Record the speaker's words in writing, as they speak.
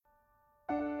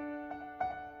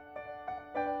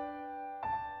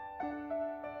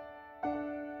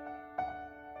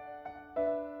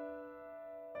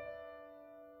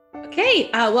Okay,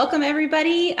 welcome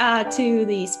everybody to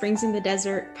the Springs in the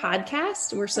Desert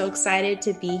podcast. We're so excited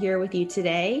to be here with you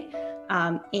today.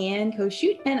 Ann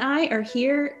Koshoot and I are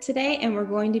here today, and we're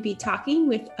going to be talking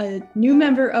with a new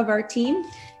member of our team,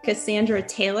 Cassandra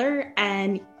Taylor.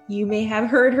 And you may have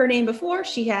heard her name before.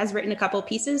 She has written a couple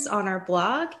pieces on our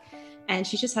blog, and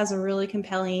she just has a really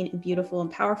compelling, beautiful,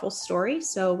 and powerful story.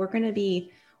 So we're going to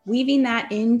be weaving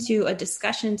that into a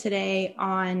discussion today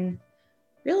on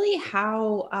really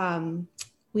how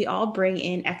we all bring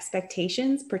in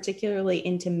expectations, particularly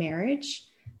into marriage.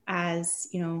 As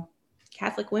you know,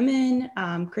 Catholic women,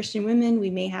 Christian women,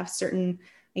 we may have certain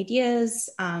ideas,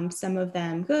 some of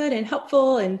them good and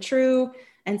helpful and true,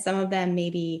 and some of them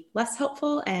maybe less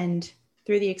helpful. And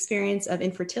through the experience of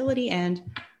infertility and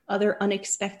other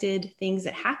unexpected things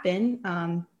that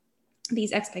happen,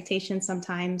 these expectations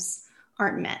sometimes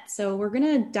aren't met. So we're going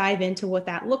to dive into what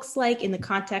that looks like in the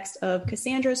context of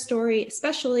Cassandra's story,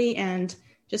 especially, and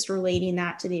just relating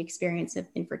that to the experience of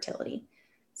infertility.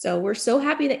 So we're so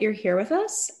happy that you're here with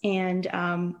us, and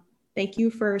thank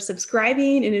you for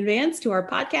subscribing in advance to our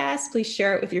podcast. Please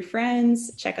share it with your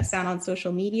friends. Check us out on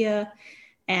social media.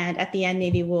 And at the end,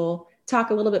 maybe we'll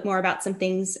talk a little bit more about some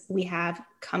things we have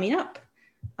coming up.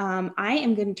 I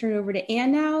am going to turn it over to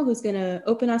Ann now, who's going to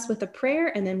open us with a prayer,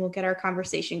 and then we'll get our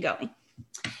conversation going.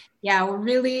 Yeah, we're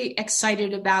really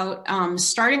excited about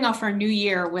starting off our new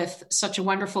year with such a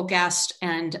wonderful guest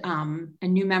and a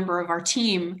new member of our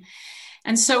team.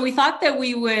 And so we thought that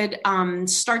we would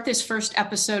start this first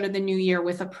episode of the new year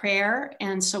with a prayer.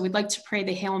 And so we'd like to pray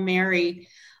the Hail Mary.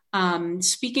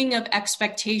 Speaking of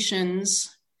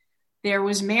expectations, there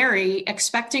was Mary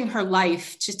expecting her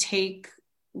life to take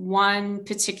one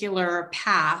particular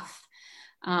path.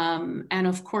 And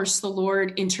of course, the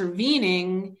Lord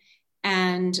intervening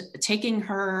and taking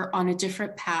her on a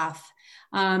different path,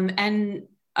 and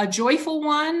a joyful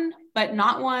one, but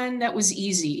not one that was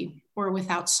easy or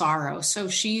without sorrow. So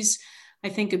she's, I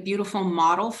think, a beautiful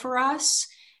model for us.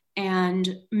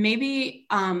 And maybe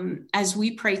as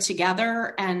we pray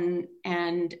together and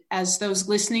as those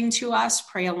listening to us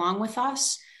pray along with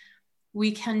us,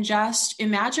 we can just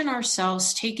imagine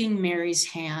ourselves taking Mary's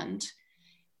hand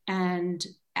and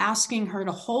asking her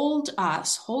to hold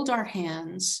our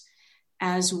hands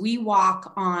as we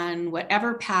walk on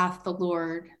whatever path the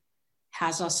Lord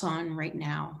has us on right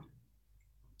now.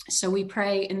 So we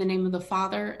pray in the name of the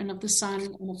Father, and of the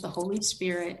Son, and of the Holy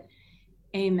Spirit.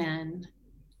 Amen.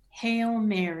 Hail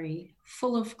Mary,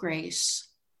 full of grace,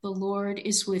 the Lord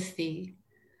is with thee.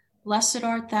 Blessed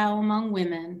art thou among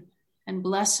women, and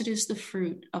blessed is the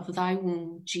fruit of thy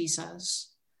womb,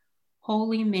 Jesus.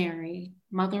 Holy Mary,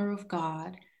 Mother of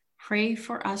God, pray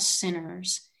for us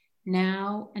sinners,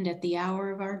 now and at the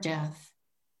hour of our death.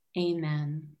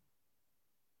 Amen.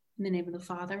 In the name of the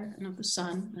Father, and of the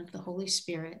Son, and of the Holy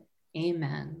Spirit.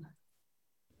 Amen.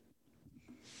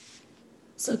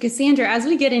 So Cassandra, as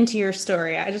we get into your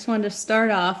story, I just wanted to start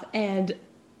off and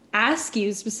ask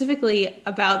you specifically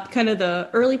about kind of the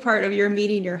early part of your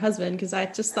meeting your husband, because I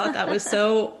just thought that was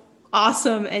so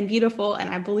awesome and beautiful.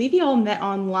 And I believe you all met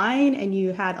online and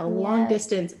you had a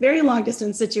very long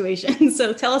distance situation.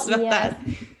 So tell us about that.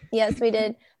 Yes, we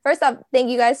did. First off, thank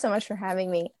you guys so much for having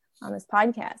me on this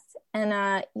podcast.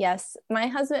 And yes, my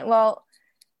husband, well,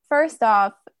 first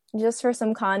off, just for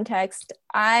some context,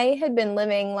 I had been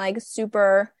living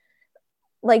super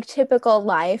typical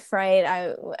life,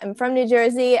 right? I'm from New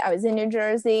Jersey. I was in New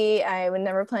Jersey. I would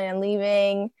never plan on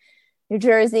leaving New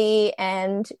Jersey.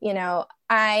 And,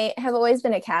 I have always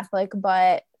been a Catholic,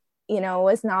 but,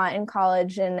 was not in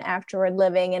college and afterward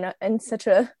living in such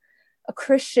a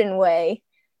Christian way.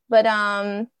 But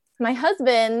my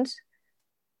husband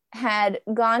had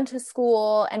gone to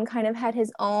school and kind of had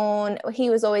his own, he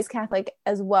was always Catholic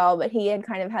as well, but he had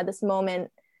kind of had this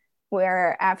moment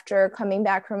where after coming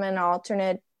back from an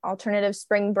alternative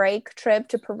spring break trip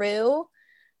to Peru,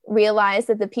 realized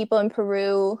that the people in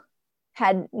Peru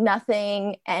had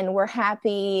nothing and were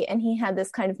happy. And he had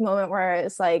this kind of moment where it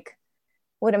was like,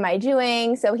 what am I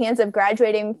doing? So he ends up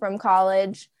graduating from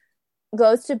college,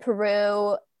 goes to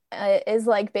Peru, is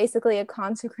basically a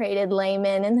consecrated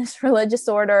layman in this religious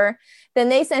order. Then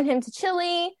they sent him to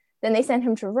Chile. Then they sent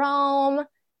him to Rome.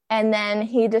 And then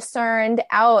he discerned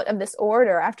out of this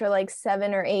order after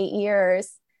 7 or 8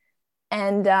 years.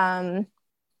 And,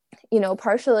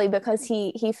 partially because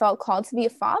he felt called to be a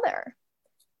father.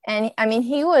 And I mean,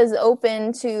 he was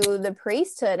open to the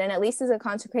priesthood, and at least as a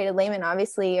consecrated layman,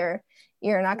 obviously you're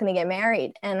not going to get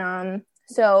married. And,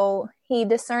 so he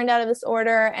discerned out of this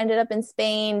order, ended up in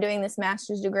Spain doing this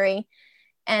master's degree.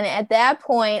 And at that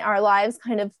point, our lives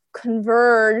kind of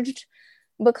converged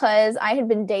because I had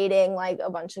been dating like a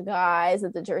bunch of guys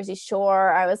at the Jersey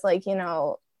Shore. I was like,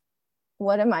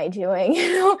 what am I doing?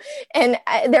 And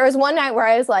there was one night where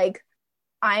I was like,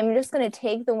 I'm just going to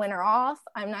take the winter off.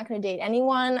 I'm not going to date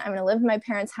anyone. I'm going to live in my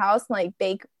parents' house and like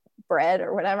bake bread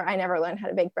or whatever. I never learned how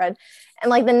to bake bread.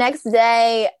 And like the next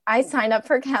day I signed up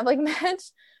for Catholic Match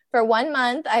for 1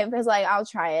 month. I was like, I'll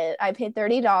try it. I paid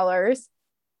 $30.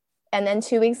 And then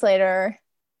 2 weeks later,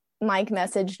 Mike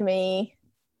messaged me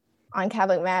on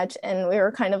Catholic Match and we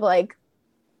were kind of like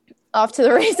off to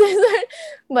the races.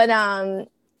 But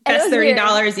best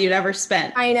 $30 you'd ever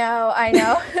spent. I know.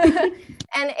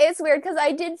 And it's weird because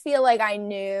I did feel like I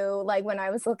knew, like when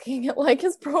I was looking at like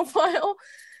his profile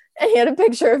and he had a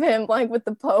picture of him like with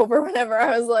the Pope or whatever,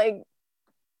 I was like,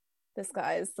 this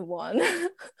guy is the one.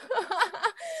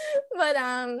 But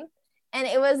and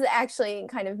it was actually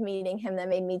kind of meeting him that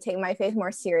made me take my faith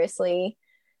more seriously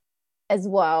as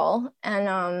well.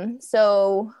 And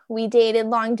so we dated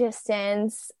long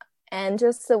distance, and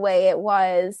just the way it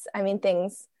was, I mean,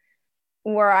 things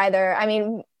were either, I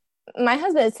mean, my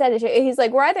husband said it, he's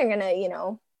like, we're either gonna,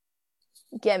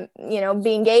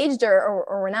 be engaged or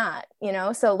we're not,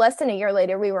 so less than a year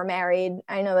later we were married.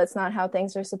 I know that's not how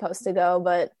things are supposed to go,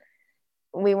 but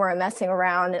we weren't messing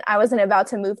around, and I wasn't about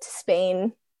to move to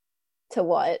Spain to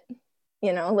live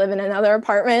in another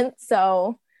apartment.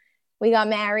 So we got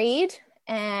married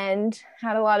and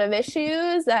had a lot of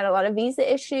issues, had a lot of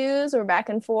visa issues, we're back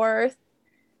and forth.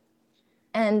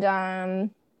 And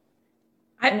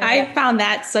I found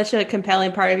that such a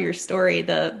compelling part of your story.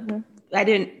 When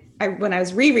I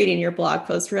was rereading your blog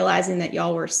post, realizing that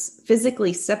y'all were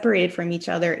physically separated from each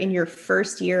other in your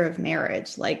first year of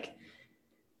marriage. Like,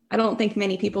 I don't think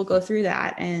many people go through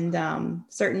that, and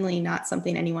certainly not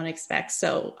something anyone expects.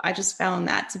 So I just found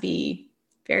that to be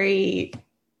very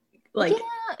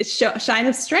shine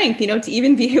of strength, to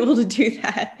even be able to do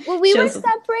that. Well, we were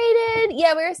separated.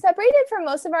 Yeah, we were separated for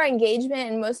most of our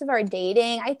engagement and most of our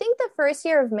dating. I think the first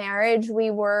year of marriage, we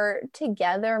were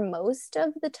together most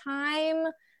of the time,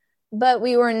 but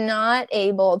we were not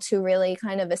able to really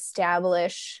kind of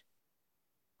establish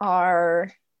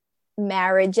our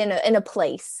marriage in a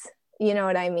place. You know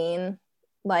what I mean?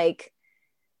 Like,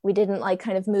 we didn't like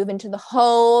kind of move into the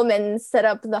home and set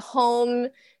up the home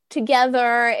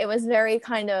together. It was very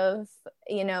kind of,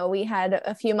 we had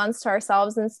a few months to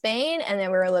ourselves in Spain, and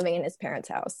then we were living in his parents'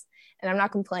 house. And I'm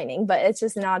not complaining, but it's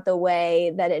just not the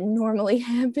way that it normally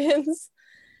happens.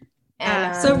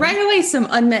 And, so right away, some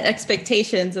unmet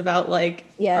expectations about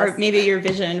yes. or maybe your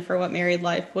vision for what married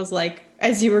life was like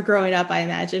as you were growing up, I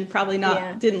imagine. Probably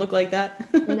not, didn't look like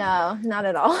that. No, not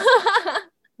at all.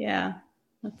 Yeah.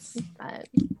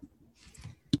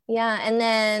 Yeah. And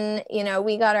then,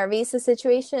 we got our visa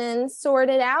situation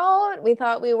sorted out. We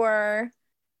thought we were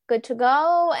good to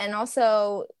go. And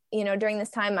also, during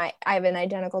this time, I have an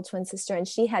identical twin sister, and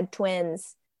she had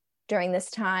twins during this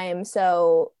time.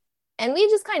 So, and we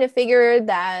just kind of figured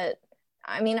that,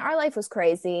 I mean, our life was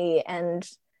crazy, and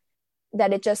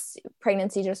that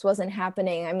pregnancy just wasn't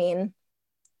happening. I mean,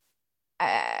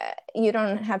 you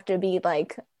don't have to be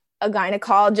like a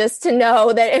gynecologist to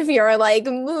know that if you're like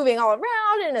moving all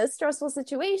around in a stressful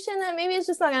situation, that maybe it's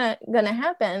just not gonna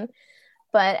happen.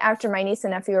 But after my niece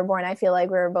and nephew were born, I feel like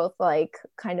we were both like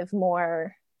kind of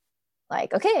more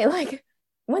like, okay, like,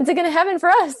 when's it gonna happen for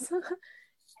us?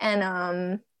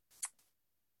 And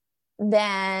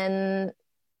then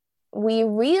we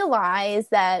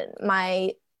realized that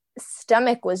my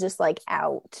stomach was just like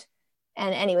out.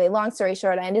 And anyway, long story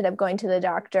short, I ended up going to the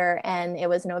doctor, and it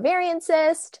was an ovarian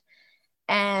cyst.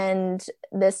 And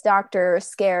this doctor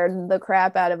scared the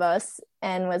crap out of us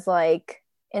and was like,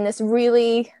 in this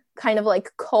really kind of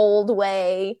like cold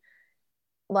way,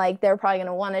 like, they're probably going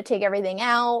to want to take everything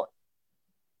out.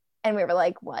 And we were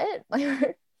like, what?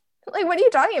 Like, what are you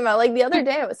talking about? Like, the other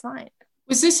day it was fine.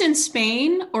 Was this in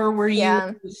Spain, or were you?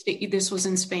 Yeah. This was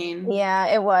in Spain. Yeah,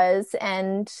 it was.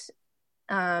 And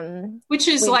which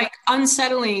is like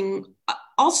unsettling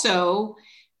also,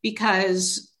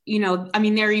 because I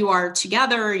mean, there you are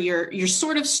together, you're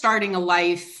sort of starting a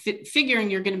life, figuring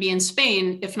you're going to be in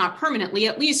Spain, if not permanently,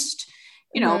 at least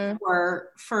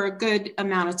for a good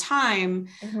amount of time.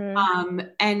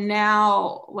 And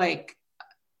now, like,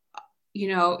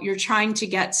 you're trying to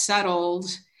get settled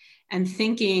and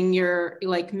thinking you're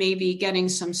like maybe getting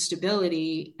some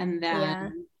stability, and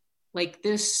then like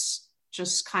this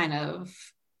just kind of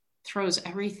throws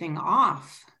everything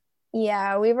off.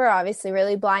 Yeah, we were obviously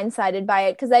really blindsided by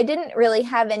it because I didn't really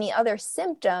have any other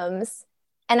symptoms,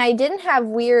 and I didn't have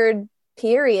weird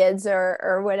periods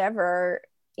or whatever.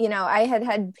 I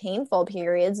had painful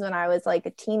periods when I was like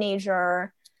a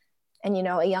teenager, and,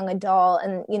 a young adult,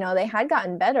 and, they had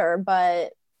gotten better,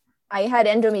 but I had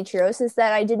endometriosis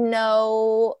that I didn't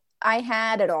know I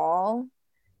had at all.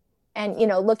 And,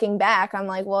 looking back, I'm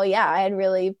like, well, yeah, I had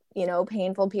really,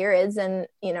 painful periods, and,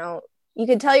 you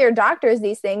could tell your doctors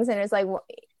these things, and it's like,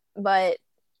 but,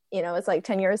 it's like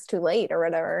 10 years too late or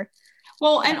whatever.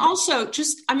 Well, and also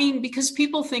just, because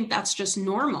people think that's just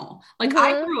normal. Like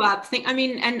I grew up I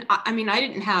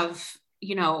didn't have,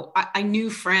 I knew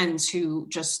friends who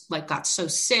just like got so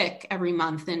sick every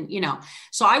month, and,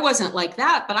 so I wasn't like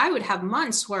that, but I would have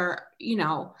months where,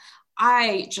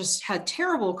 I just had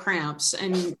terrible cramps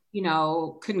and,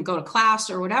 couldn't go to class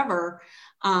or whatever.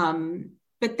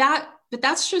 But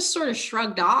that's just sort of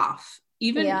shrugged off,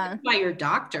 even by your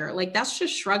doctor. Like that's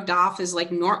just shrugged off as like,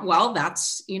 well,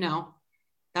 that's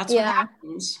what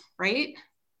happens, right?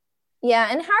 Yeah.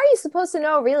 And how are you supposed to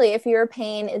know really if your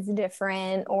pain is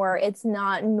different or it's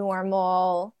not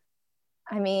normal?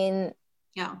 I mean,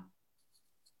 yeah.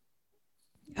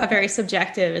 Very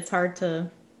subjective. It's hard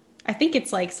to, I think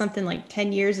it's like something like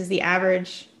 10 years is the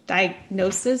average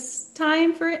diagnosis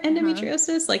time for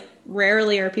endometriosis. Like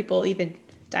rarely are people even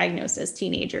diagnosed as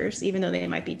teenagers, even though they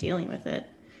might be dealing with it.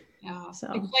 Yeah.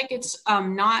 So it's like it's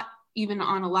not even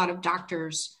on a lot of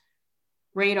doctors'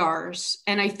 radars.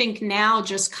 And I think now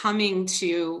just coming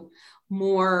to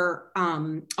more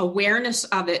awareness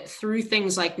of it through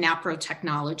things like NAPRO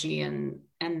technology and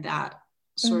that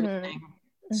sort of thing.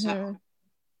 So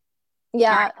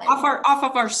yeah, off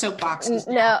of our soapboxes.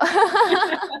 No.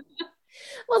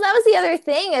 Well, that was the other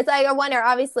thing. It's like I wonder,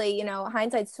 obviously,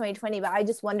 hindsight's 2020, but I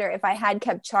just wonder if I had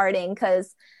kept charting,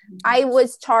 because I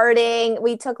was charting.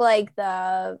 We took like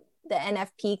the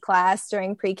NFP class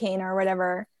during pre-K or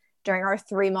whatever during our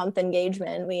 3-month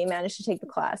engagement. We managed to take the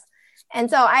class. And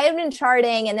so I had been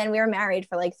charting, and then we were married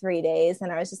for like 3 days,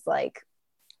 and I was just like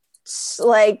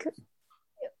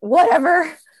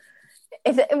whatever.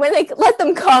 When they let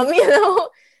them come,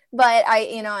 but I,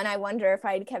 and I wonder if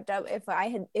I'd kept up, if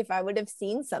I would have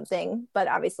seen something, but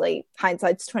obviously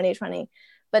hindsight's 2020.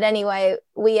 But anyway,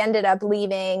 we ended up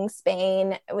leaving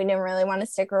Spain. We didn't really want to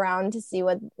stick around to see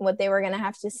what they were going to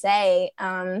have to say.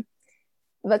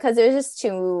 Because we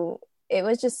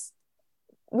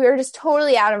were just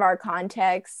totally out of our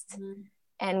context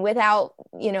and without,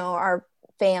 our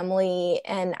family.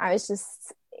 And I was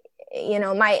just,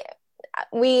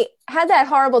 we had that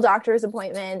horrible doctor's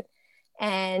appointment,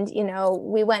 and,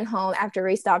 we went home after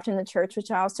we stopped in the church,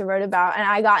 which I also wrote about. And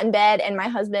I got in bed, and my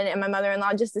husband and my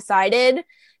mother-in-law just decided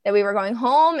that we were going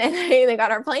home, and they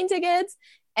got our plane tickets,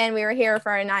 and we were here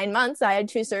for 9 months. I had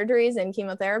 2 surgeries and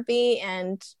chemotherapy,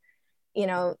 and,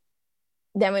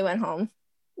 then we went home.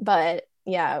 But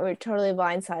yeah, we're totally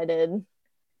blindsided,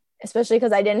 especially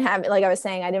because I didn't have, like I was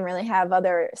saying, I didn't really have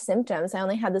other symptoms. I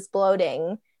only had this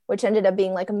bloating, which ended up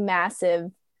being like a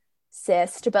massive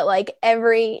cyst. But like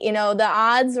the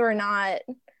odds were not,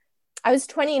 I was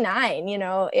 29,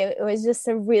 it was just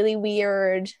a really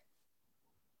weird,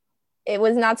 it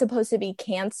was not supposed to be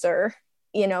cancer,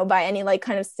 by any like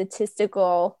kind of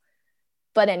statistical,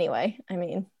 but anyway,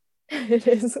 it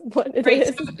is what it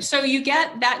is. So you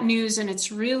get that news, and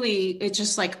it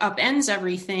just like upends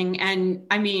everything. And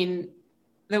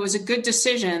there was a good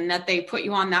decision that they put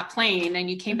you on that plane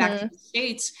and you came back to the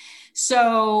States.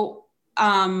 So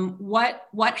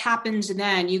what happened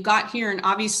then? You got here, and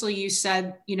obviously you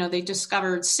said, they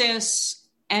discovered cysts,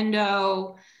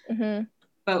 endo,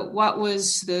 but what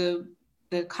was the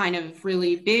kind of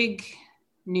really big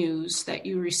news that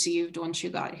you received once you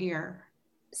got here?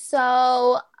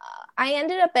 So I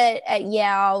ended up at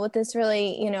Yale with this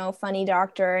really, funny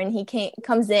doctor, and he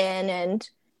comes in, and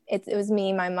it was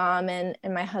me, my mom, and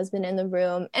my husband in the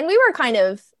room. And we were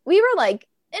like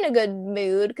in a good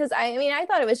mood, because I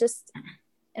thought it was just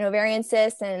an ovarian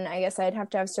cyst, and I guess I'd have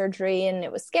to have surgery, and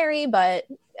it was scary, but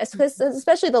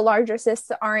especially the larger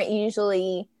cysts aren't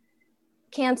usually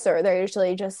cancer. They're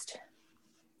usually just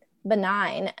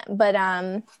benign. But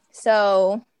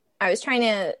so I was trying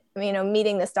to,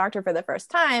 meeting this doctor for the first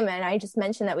time, and I just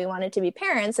mentioned that we wanted to be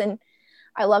parents, and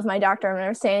I love my doctor. I'm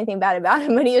never saying anything bad about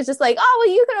him, but he was just like, oh,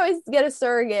 well, you can always get a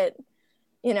surrogate,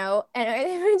 and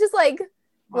I just like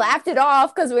laughed it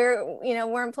off, because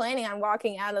weren't planning on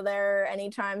walking out of there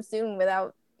anytime soon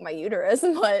without my uterus.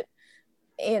 But,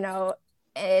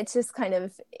 it's just kind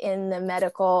of in the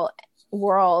medical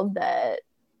world that,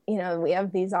 we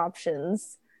have these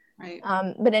options. Right.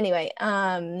 But anyway,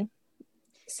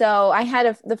 so I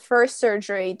had the first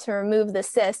surgery to remove the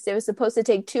cyst. It was supposed to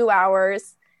take 2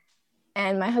 hours,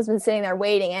 and my husband's sitting there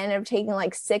waiting. It ended up taking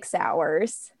like 6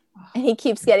 hours, and he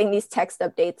keeps getting these text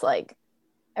updates like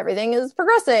everything is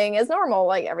progressing as normal.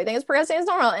 Like everything is progressing as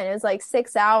normal. And it was like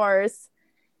 6 hours.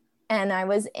 And I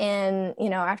was in,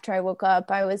 after I woke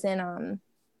up, I was in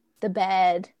the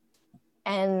bed.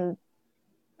 And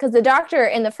because the doctor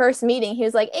in the first meeting, he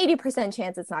was like 80%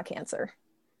 chance it's not cancer.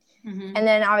 Mm-hmm. And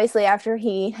then obviously after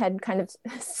he had kind of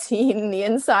seen the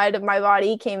inside of my body,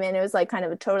 he came in, it was like kind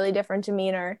of a totally different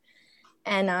demeanor.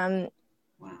 And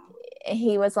wow.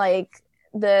 He was like,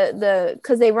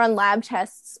 because they run lab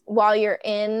tests while you're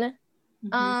in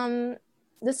mm-hmm.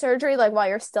 The surgery, like while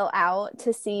you're still out,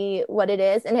 to see what it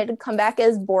is. And it had come back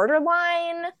as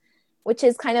borderline, which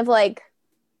is kind of like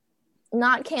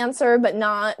not cancer, but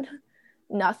not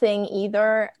nothing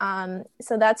either.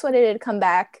 So that's what it had come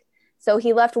back. So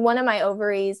he left one of my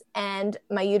ovaries and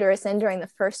my uterus in during the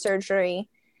first surgery.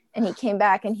 And he came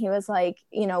back and he was like,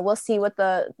 we'll see what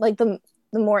the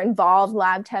more involved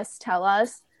lab tests tell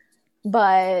us.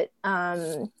 But,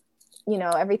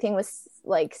 everything was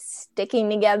like sticking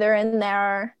together in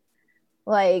there.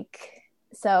 Like,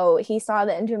 so he saw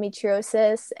the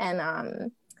endometriosis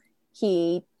and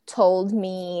he told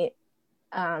me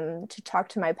to talk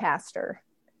to my pastor,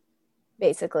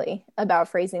 basically, about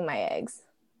freezing my eggs.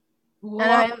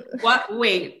 What?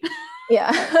 Wait.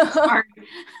 Yeah. Sorry.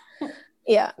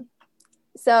 Yeah.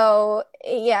 So,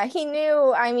 yeah, he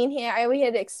knew. I mean, we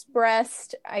had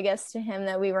expressed, I guess, to him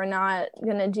that we were not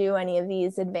going to do any of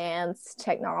these advanced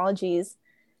technologies.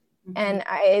 Mm-hmm. And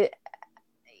I,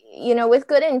 with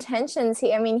good intentions,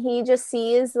 he just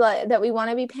sees that we want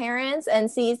to be parents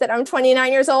and sees that I'm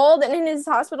 29 years old and in his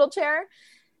hospital chair.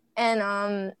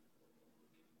 And,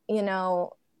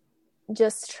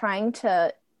 just trying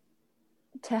to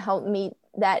help meet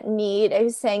that need. I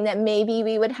was saying that maybe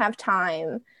we would have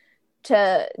time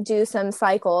to do some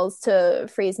cycles to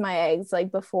freeze my eggs,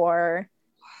 like before.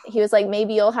 He was like,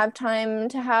 maybe you'll have time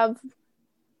to have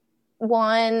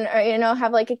one, or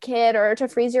have like a kid, or to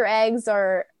freeze your eggs,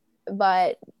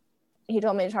 but he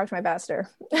told me to talk to my pastor.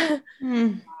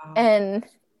 And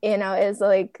it's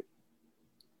like,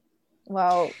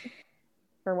 well,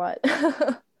 for what?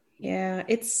 Yeah,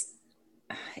 it's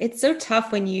so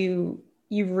tough when you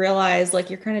realize, like,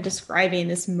 you're kind of describing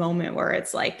this moment where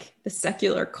it's like the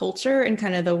secular culture and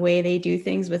kind of the way they do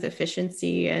things with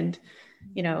efficiency. And,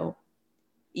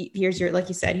 here's like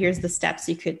you said, here's the steps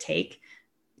you could take,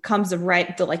 comes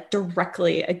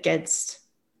directly against,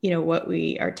 what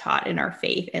we are taught in our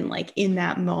faith. And like in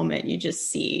that moment, you just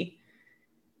see,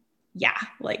 yeah,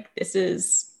 like this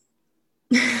is,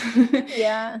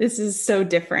 yeah, this is so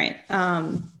different.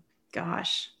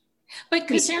 Gosh. But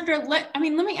Cassandra, let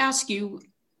me ask you,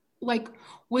 like,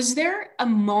 was there a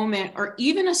moment or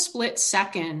even a split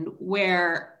second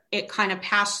where it kind of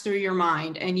passed through your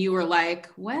mind and you were like,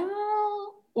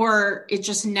 well, or it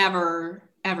just never,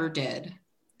 ever did?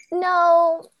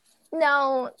 No,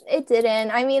 it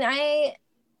didn't. I mean, I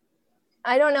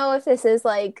don't know if this is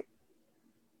like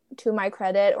to my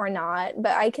credit or not,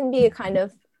 but I can be a kind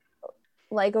of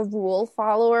like a rule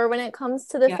follower when it comes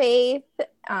to the faith.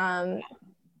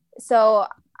 So,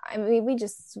 I mean, we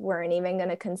just weren't even going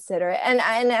to consider it. And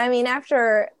I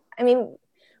mean,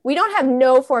 we don't have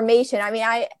no formation. I mean,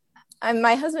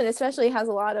 my husband especially has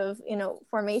a lot of,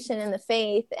 formation in the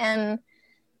faith, and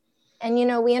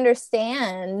we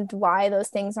understand why those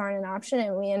things aren't an option.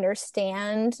 And we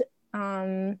understand,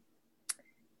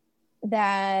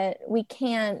 that we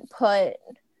can't put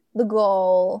the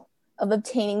goal of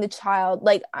obtaining the child,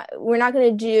 like, we're not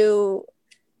going to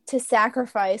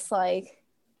sacrifice like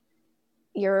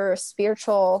your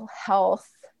spiritual health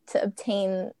to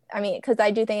obtain. I mean, because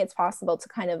I do think it's possible to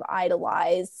kind of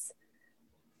idolize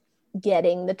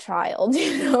getting the child,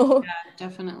 Yeah,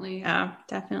 definitely. Yeah,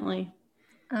 definitely.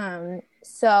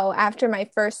 So after my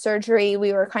first surgery,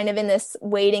 we were kind of in this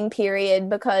waiting period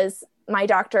because my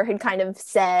doctor had kind of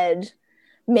said,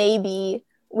 maybe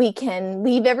we can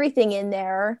leave everything in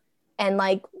there and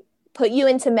like put you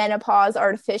into menopause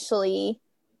artificially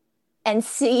and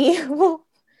see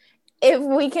if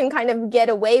we can kind of get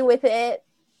away with it,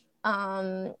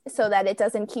 so that it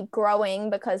doesn't keep growing,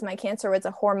 because my cancer was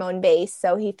a hormone based.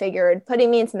 So he figured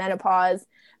putting me into menopause,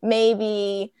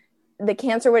 maybe the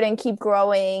cancer wouldn't keep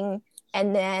growing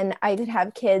and then I could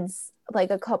have kids like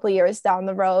a couple years down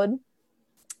the road.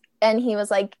 And he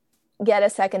was like, get a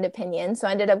second opinion. So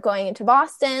I ended up going into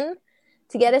Boston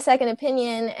to get a second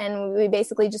opinion. And we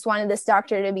basically just wanted this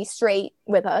doctor to be straight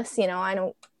with us. I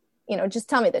don't, just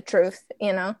tell me the truth,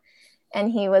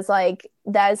 And he was like,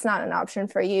 that is not an option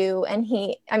for you. And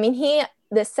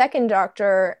the second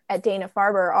doctor at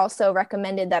Dana-Farber also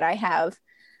recommended that I have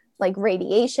like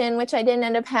radiation, which I didn't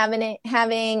end up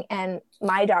having. And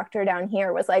my doctor down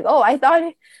here was like, oh, I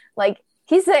thought like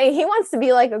he wants to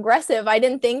be like aggressive. I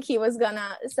didn't think he was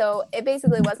gonna, so it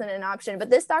basically wasn't an option. But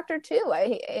this doctor too,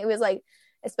 it was like,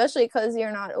 especially because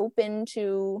you're not open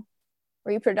to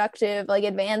reproductive, like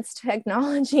advanced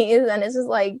technologies, and it's just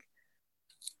like,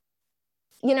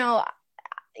 you know,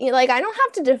 like I don't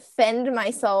have to defend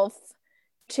myself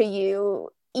to you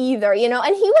either, you know.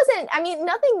 And he wasn't, I mean,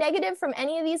 nothing negative from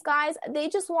any of these guys. They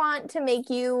just want to make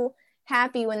you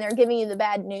happy when they're giving you the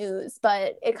bad news,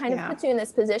 but it kind of puts you in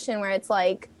this position where it's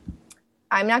like,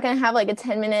 I'm not going to have like a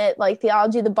 10-minute like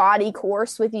theology of the body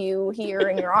course with you here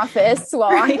in your office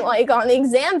while I'm like on the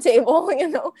exam table, you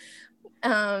know.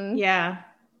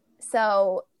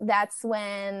 So that's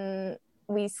when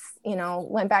we, you know,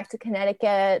 went back to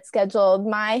Connecticut, scheduled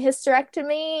my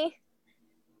hysterectomy.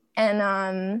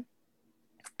 And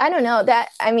I don't know, that,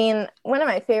 I mean, one of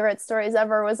my favorite stories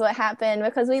ever was what happened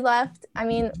because we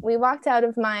walked out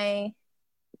of my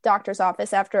doctor's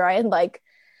office after I had like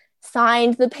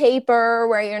signed the paper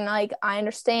where you're like, I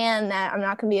understand that I'm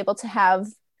not going to be able to have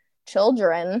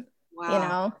children, you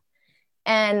know?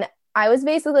 And I was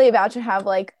basically about to have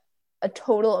like a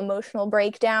total emotional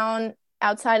breakdown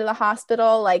outside of the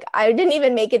hospital. Like I didn't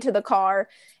even make it to the car.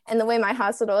 And the way my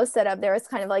hospital is set up, there was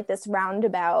kind of like this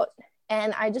roundabout.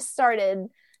 And I just started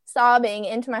sobbing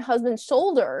into my husband's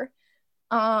shoulder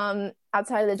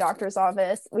outside of the doctor's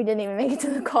office. We didn't even make it to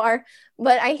the car.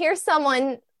 But I hear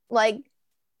someone like,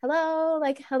 hello.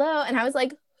 And I was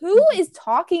like, who is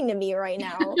talking to me right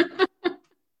now?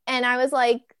 And I was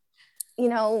like, you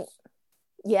know,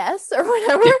 yes, or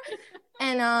whatever.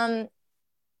 And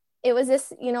it was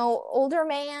this, you know, older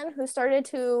man who started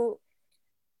to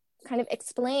kind of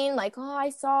explain like, oh, I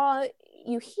saw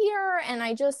you here, and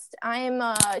I'm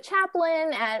a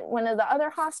chaplain at one of the other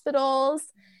hospitals,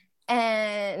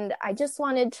 and I just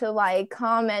wanted to like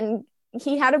come. And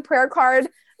he had a prayer card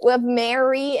with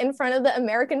Mary in front of the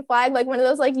American flag, like one of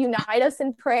those like unite us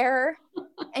in prayer.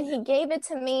 And he gave it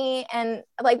to me. And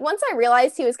like once I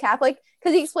realized he was Catholic,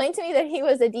 because he explained to me that he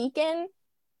was a deacon,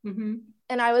 and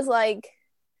I was like,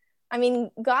 I mean,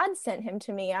 God sent him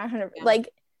to me. Like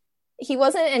he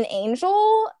wasn't an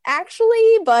angel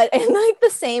actually, but in like the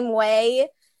same way,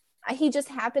 he just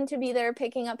happened to be there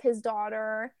picking up his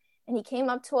daughter, and he came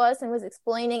up to us and was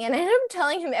explaining, and I ended up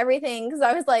telling him everything because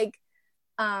I was like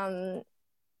I'm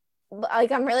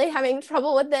really having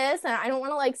trouble with this, and I don't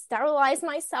want to like sterilize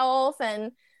myself.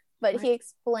 But he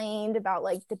explained about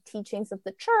like the teachings of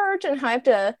the church and how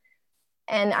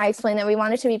and I explained that we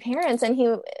wanted to be parents. And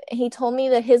he told me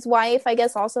that his wife, I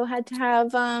guess, also had to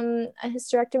have a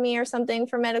hysterectomy or something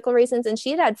for medical reasons. And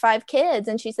she had 5 kids.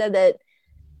 And he said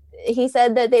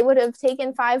that they would have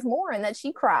taken 5 more, and that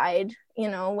she cried, you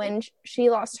know, when she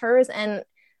lost hers. And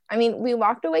I mean, we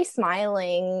walked away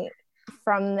smiling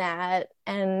from that.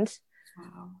 And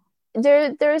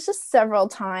there's just several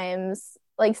times,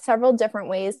 like several different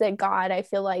ways that God, I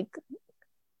feel like,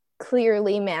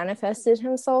 clearly manifested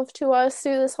himself to us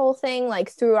through this whole thing,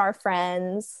 like through our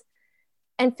friends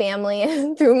and family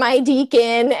and through my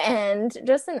deacon, and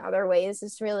just in other ways.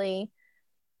 It's really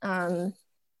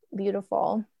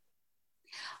beautiful.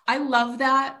 I love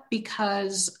that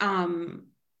because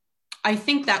I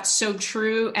think that's so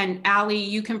true. And Allie,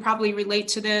 you can probably relate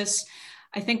to this.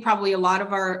 I think probably a lot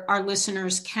of our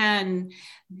listeners can,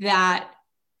 that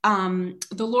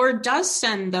the Lord does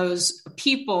send those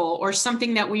people or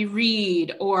something that we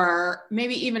read, or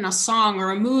maybe even a song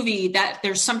or a movie, that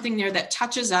there's something there that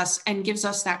touches us and gives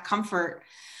us that comfort.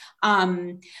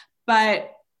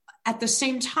 But at the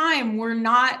same time, we're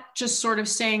not just sort of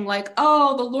saying like,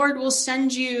 oh, the Lord will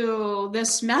send you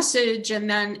this message and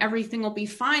then everything will be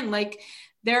fine. Like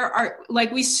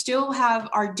we still have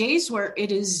our days where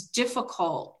it is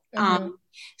difficult.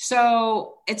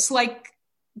 So it's like,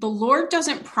 the Lord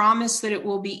doesn't promise that it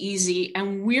will be easy,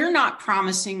 and we're not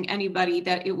promising anybody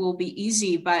that it will be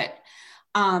easy. But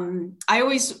I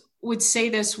always would say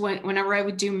this whenever I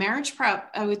would do marriage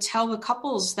prep. I would tell the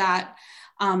couples that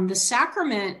the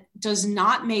sacrament does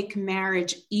not make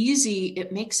marriage easy.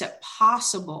 It makes it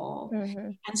possible.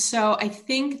 And so I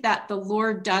think that the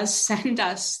Lord does send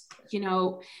us, you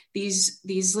know, these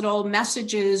little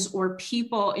messages or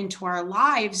people into our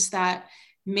lives that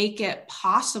make it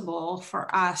possible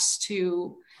for us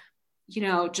to, you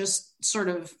know, just sort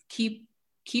of keep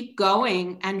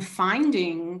going and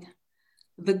finding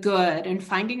the good and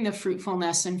finding the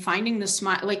fruitfulness and finding the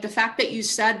smile. Like the fact that you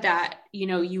said that, you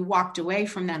know, you walked away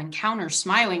from that encounter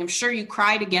smiling. I'm sure you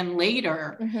cried again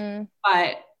later,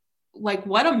 but like,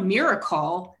 what a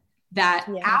miracle that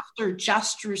after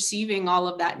just receiving all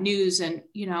of that news and,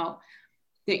 you know,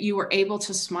 that you were able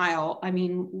to smile. I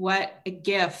mean, what a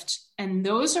gift. And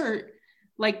those are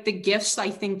like the gifts, I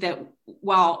think that,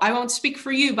 well, I won't speak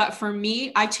for you, but for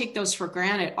me, I take those for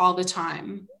granted all the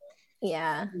time.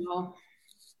 Yeah. You know?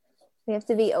 We have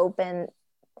to be open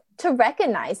to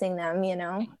recognizing them,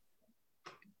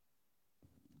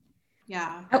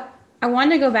 Yeah. I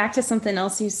wanted to go back to something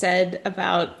else you said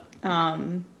about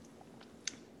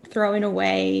throwing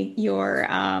away your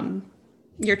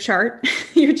chart,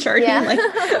 your charting, Yeah.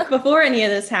 like before any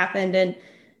of this happened,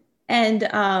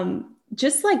 and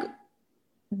just like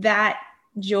that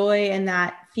joy and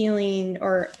that feeling,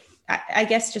 or I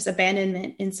guess just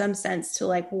abandonment in some sense to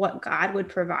like what God would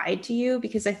provide to you,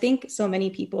 because I think so many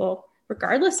people,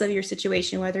 regardless of your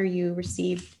situation, whether you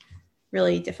received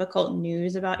really difficult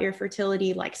news about your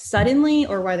fertility like suddenly,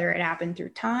 or whether it happened through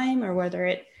time, or whether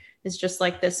it is just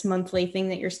like this monthly thing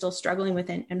that you're still struggling with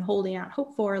and holding out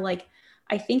hope for, like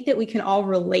I think that we can all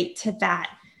relate to that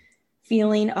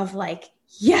feeling of like,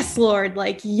 yes, Lord,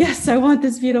 like, yes, I want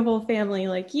this beautiful family.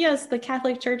 Like, yes, the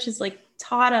Catholic Church has like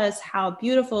taught us how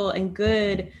beautiful and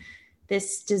good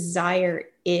this desire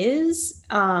is.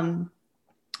 And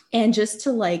just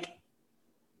to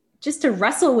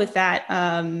wrestle with that,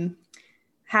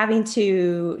 having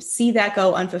to see that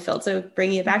go unfulfilled. So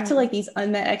bringing it back to like these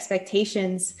unmet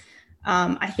expectations.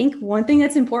 I think one thing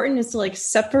that's important is to like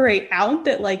separate out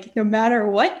that like, no matter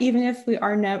what, even if we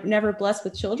are never blessed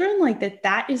with children, like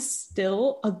that is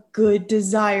still a good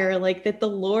desire, like that the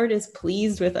Lord is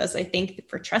pleased with us, I think,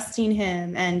 for trusting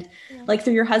him. And like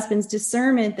through your husband's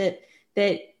discernment that,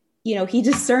 he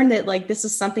discerned that like, this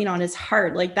is something on his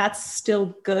heart, like that's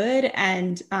still good.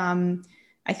 And,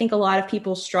 I think a lot of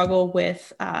people struggle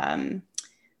with,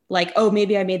 like, oh,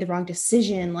 maybe I made the wrong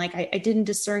decision. Like I didn't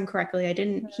discern correctly. I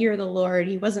didn't hear the Lord.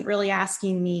 He wasn't really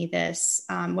asking me this,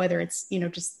 whether it's,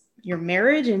 just your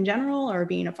marriage in general or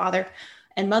being a father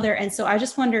and mother. And so I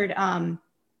just wondered,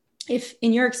 if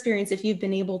in your experience, if you've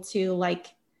been able to like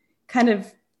kind of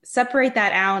separate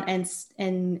that out and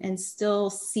still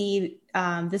see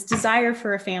this desire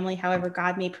for a family, however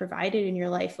God may provide it in your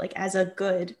life, like as a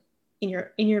good in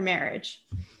your marriage.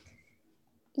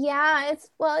 Yeah, it's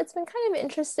been kind of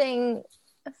interesting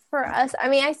for us. I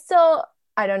mean,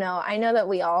 I don't know. I know that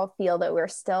we all feel that we're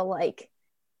still like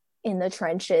in the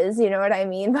trenches, you know what I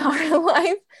mean, about our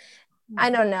life.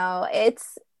 I don't know.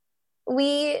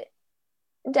 We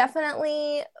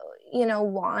definitely,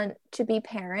 want to be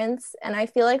parents. And I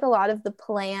feel like a lot of the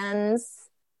plans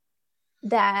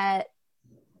that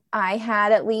I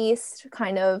had, at least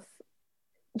kind of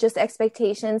just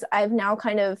expectations, I've now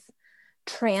kind of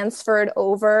transferred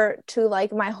over to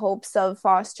like my hopes of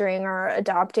fostering or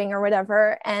adopting or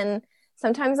whatever. And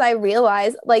sometimes I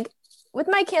realize, like with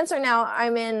my cancer now,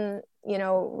 I'm in,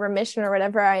 remission or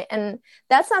whatever. And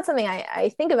that's not something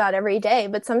I think about every day.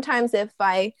 But sometimes if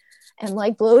I am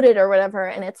like bloated or whatever,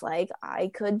 and it's like,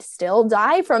 I could still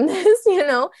die from this,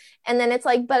 and then it's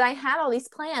like, but I had all these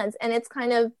plans, and it's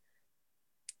kind of,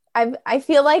 I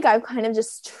feel like I've kind of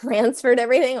just transferred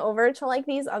everything over to like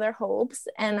these other hopes.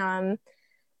 And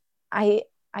I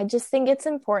just think it's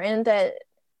important that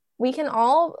we can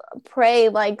all pray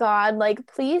like, God, like,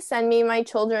 please send me my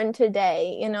children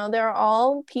today. They're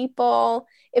all people.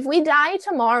 If we die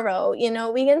tomorrow,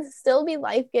 we can still be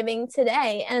life-giving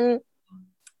today. And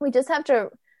we just have to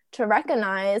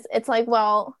recognize it's like,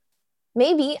 well,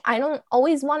 maybe I don't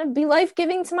always want to be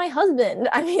life-giving to my husband.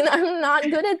 I mean, I'm not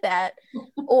good at that.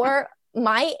 Or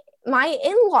my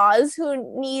in-laws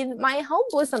who need my help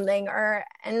with something,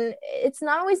 and it's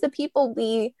not always the people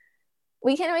we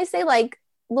can't always say like,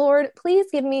 Lord, please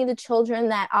give me the children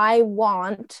that I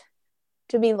want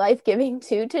to be life-giving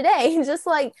to today. Just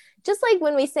like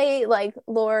when we say like,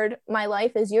 Lord, my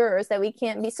life is yours, that we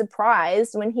can't be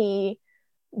surprised when he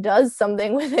does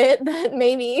something with it that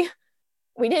maybe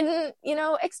we didn't,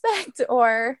 expect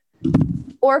or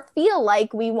feel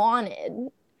like we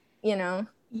wanted,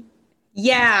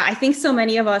 Yeah, I think so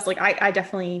many of us, like I'm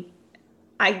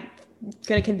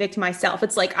going to convict myself.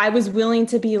 It's like, I was willing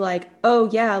to be like, oh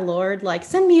yeah, Lord, like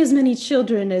send me as many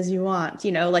children as you want,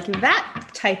 like that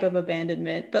type of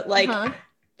abandonment. But like,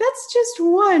 that's just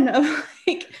one of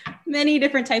like many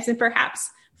different types. And perhaps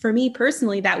for me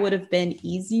personally, that would have been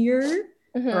easier,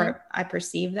 or I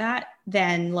perceive that,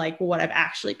 than like what I've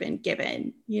actually been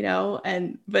given,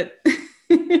 but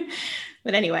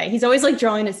but anyway, he's always like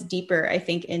drawing us deeper, I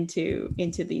think, into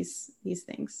these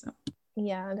things. So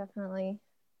yeah, definitely.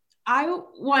 I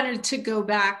wanted to go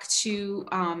back to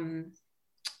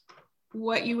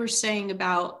what you were saying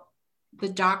about the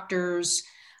doctors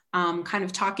kind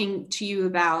of talking to you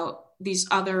about these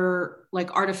other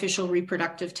like artificial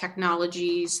reproductive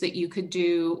technologies that you could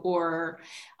do, or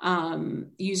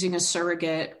using a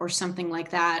surrogate or something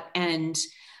like that. And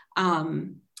how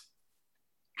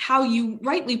you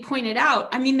rightly pointed out,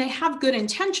 I mean, they have good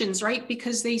intentions, right?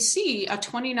 Because they see a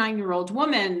 29-year-old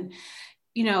woman,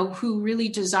 who really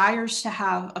desires to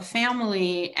have a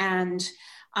family. And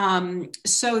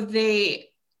so they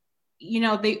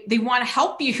want to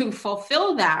help you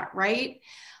fulfill that, right?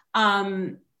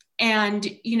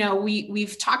 And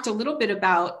we've talked a little bit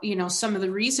about some of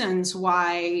the reasons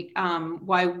why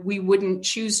we wouldn't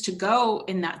choose to go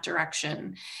in that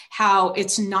direction. How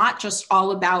it's not just all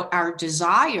about our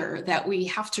desire, that we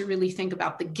have to really think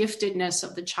about the giftedness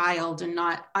of the child and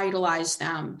not idolize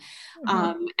them,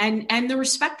 and the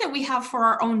respect that we have for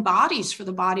our own bodies, for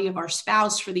the body of our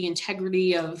spouse, for the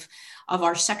integrity of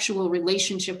our sexual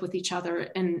relationship with each other,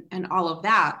 and all of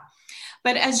that.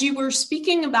 But as you were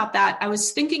speaking about that, I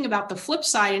was thinking about the flip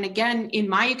side. And again, in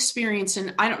my experience,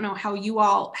 and I don't know how you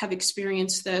all have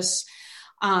experienced this,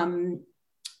 doing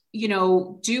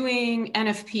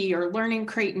NFP or learning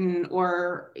Creighton,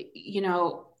 or,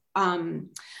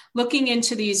 looking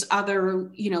into these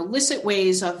other, licit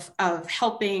ways of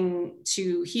helping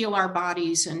to heal our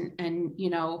bodies and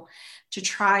to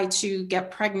try to get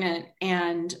pregnant.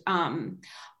 And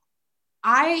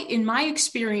in my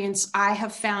experience, I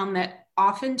have found that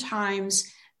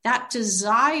oftentimes that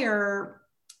desire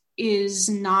is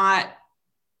not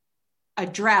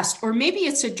addressed, or maybe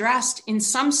it's addressed in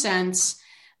some sense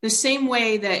the same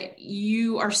way that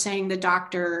you are saying the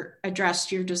doctor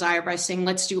addressed your desire by saying,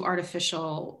 let's do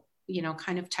artificial,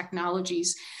 kind of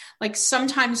technologies. Like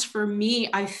sometimes for me,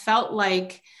 I felt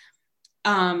like,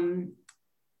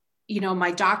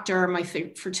 my doctor, my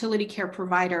fertility care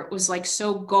provider was like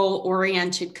so goal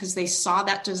oriented because they saw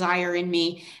that desire in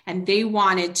me and they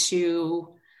wanted to,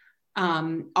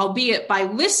 albeit by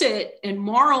licit and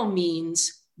moral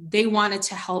means, they wanted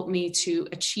to help me to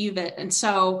achieve it. And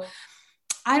so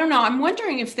I don't know, I'm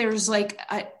wondering if there's like,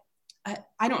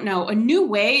 a new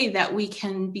way that we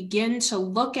can begin to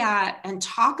look at and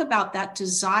talk about that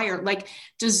desire. Like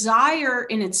desire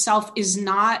in itself is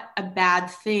not a bad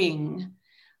thing,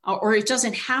 or it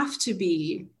doesn't have to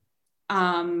be.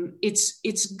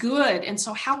 It's good. And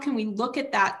so how can we look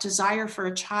at that desire for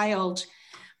a child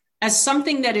as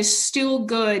something that is still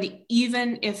good,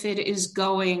 even if it is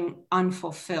going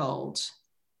unfulfilled?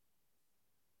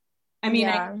 I mean,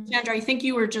 Yeah. Cassandra, I think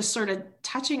you were just sort of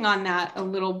touching on that a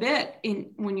little bit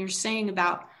when you're saying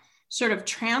about sort of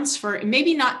transfer, and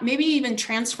maybe even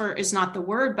transfer is not the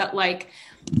word, but like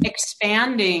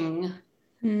expanding,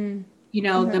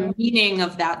 the meaning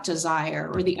of that desire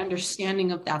or the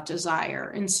understanding of that desire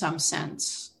in some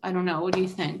sense. I don't know. What do you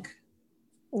think?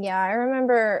 Yeah, I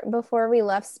remember before we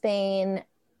left Spain,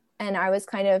 and I was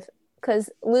because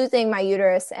losing my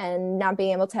uterus and not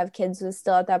being able to have kids was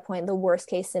still at that point the worst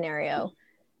case scenario.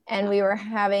 And we were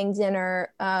having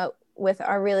dinner with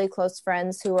our really close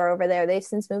friends who are over there. They've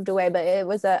since moved away, but it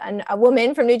was a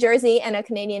woman from New Jersey and a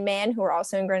Canadian man who were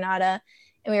also in Granada.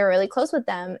 And we were really close with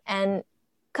them. And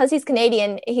because he's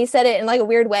Canadian, he said it in like a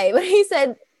weird way, but he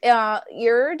said,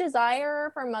 your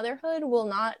desire for motherhood will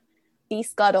not be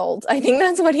scuttled. I think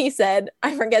that's what he said.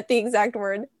 I forget the exact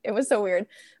word. It was so weird.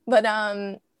 But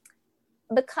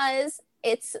because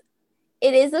it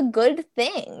is a good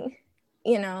thing,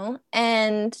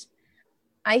 and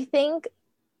I think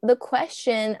the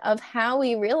question of how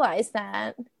we realize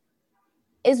that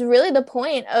is really the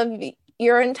point of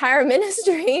your entire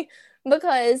ministry,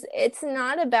 because it's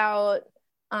not about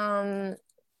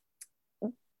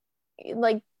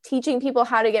like teaching people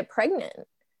how to get pregnant.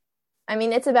 I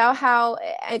mean, it's about how,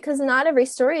 because not every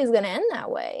story is going to end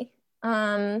that way.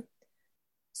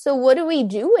 So what do we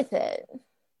do with it?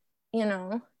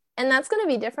 And that's going to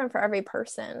be different for every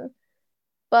person.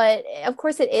 But of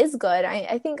course it is good.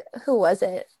 I think, who was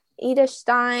it? Edith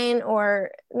Stein,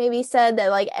 or maybe said that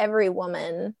like every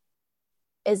woman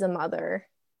is a mother,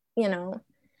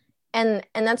 and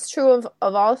that's true of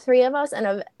all three of us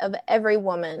and of every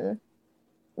woman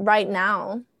right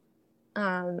now.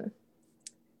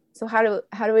 So how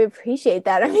do we appreciate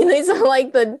that? I mean, these are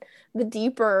like the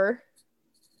deeper,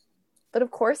 but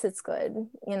of course it's good,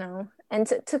 and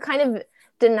to kind of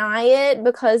deny it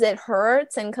because it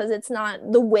hurts and because it's not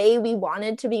the way we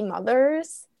wanted to be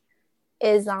mothers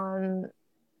is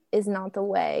not the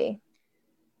way.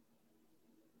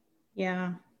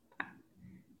 Yeah.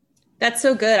 That's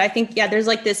so good. I think, there's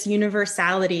like this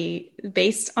universality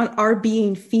based on our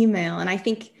being female. And I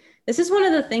think this is one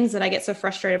of the things that I get so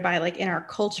frustrated by, like in our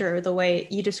culture, the way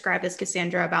you describe this,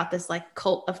 Cassandra, about this like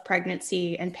cult of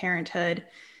pregnancy and parenthood.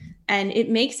 And it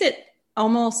makes it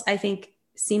almost, I think,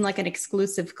 seem like an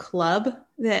exclusive club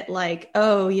that like,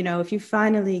 oh, if you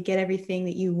finally get everything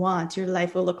that you want, your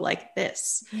life will look like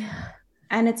this. Yeah.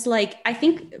 And it's like, I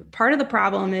think part of the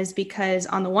problem is because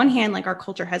on the one hand, like our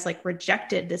culture has like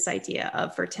rejected this idea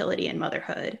of fertility and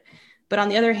motherhood. But on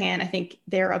the other hand, I think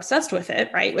they're obsessed with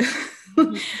it, right?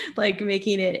 With like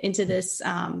making it into this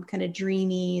kind of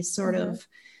dreamy sort of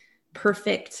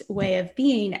perfect way of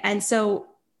being. And so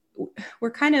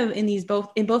we're kind of in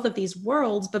both of these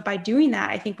worlds, but by doing that,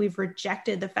 I think we've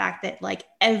rejected the fact that like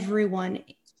everyone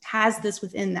has this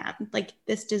within them, like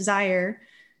this desire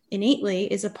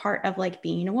innately is a part of like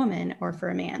being a woman, or for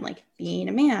a man, like being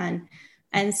a man.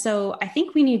 And so I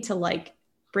think we need to like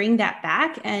bring that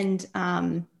back.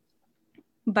 And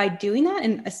by doing that,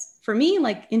 and for me,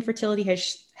 like infertility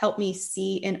has helped me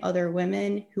see in other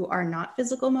women who are not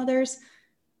physical mothers,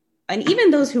 and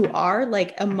even those who are,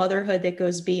 like a motherhood that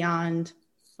goes beyond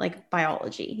like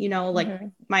biology, you know, like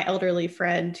my elderly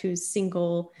friend who's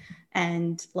single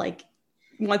and like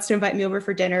wants to invite me over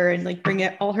for dinner and like bring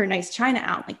all her nice china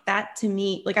out. Like that to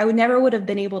me, like I would have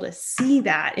been able to see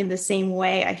that in the same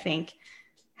way, I think,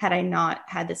 had I not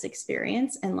had this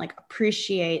experience, and like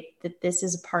appreciate that this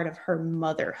is a part of her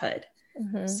motherhood.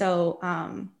 So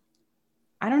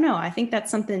I don't know. I think that's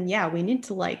something, we need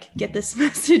to like get this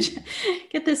message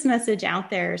out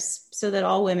there so that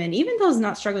all women, even those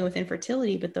not struggling with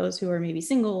infertility, but those who are maybe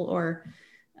single or,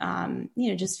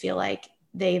 just feel like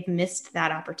they've missed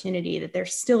that opportunity, that they're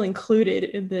still included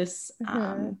in this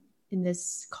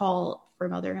call for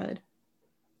motherhood.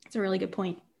 It's a really good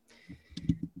point.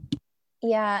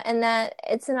 Yeah. And that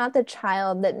it's not the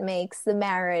child that makes the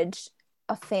marriage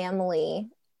a family.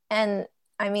 And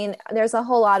I mean, there's a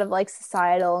whole lot of like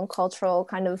societal and cultural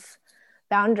kind of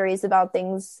boundaries about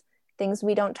things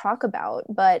we don't talk about,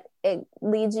 but it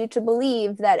leads you to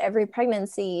believe that every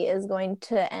pregnancy is going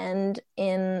to end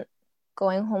in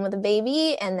going home with a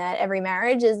baby, and that every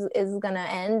marriage is going to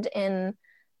end in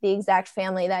the exact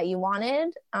family that you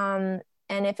wanted. And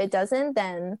if it doesn't,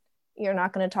 then you're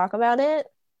not going to talk about it.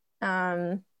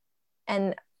 And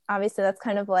obviously that's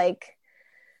kind of like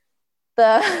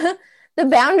the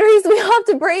boundaries we have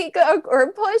to break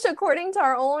or push according to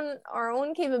our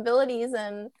own capabilities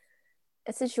and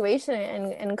a situation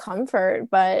and comfort.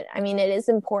 But I mean, it is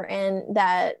important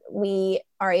that we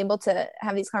are able to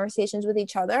have these conversations with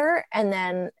each other, and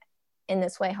then in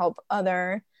this way help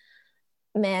other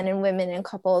men and women and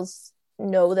couples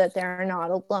know that they're not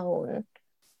alone.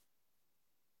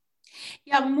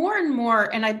 Yeah, more and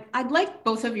more, and I'd like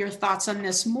both of your thoughts on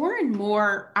this. More and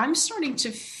more, I'm starting to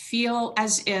feel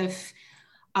as if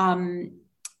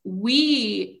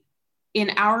we,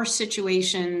 in our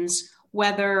situations,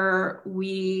 whether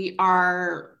we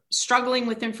are struggling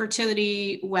with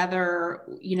infertility, whether,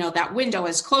 that window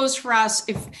is closed for us,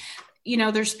 if,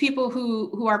 there's people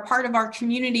who are part of our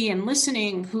community and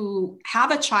listening who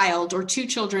have a child or two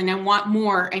children and want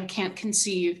more and can't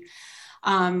conceive,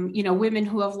 women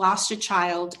who have lost a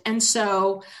child. And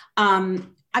so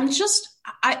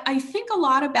I think a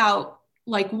lot about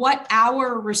like what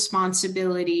our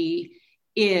responsibility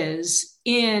is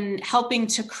in helping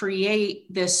to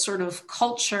create this sort of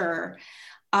culture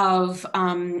of,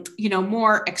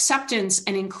 more acceptance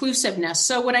and inclusiveness.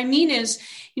 So what I mean is,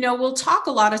 we'll talk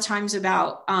a lot of times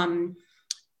about,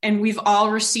 and we've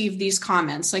all received these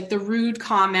comments, like the rude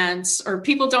comments, or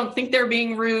people don't think they're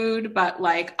being rude, but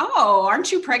like, oh,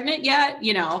 aren't you pregnant yet?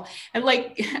 And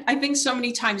like, I think so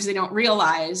many times they don't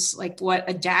realize like what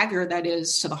a dagger that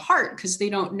is to the heart, because they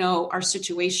don't know our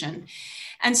situation.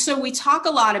 And so we talk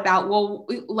a lot about, well,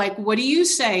 like, what do you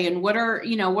say? And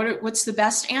what's the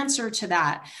best answer to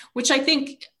that? Which I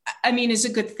think, is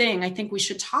a good thing. I think we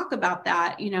should talk about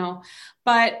that,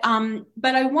 but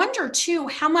I wonder too,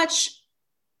 how much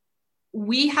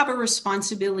we have a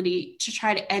responsibility to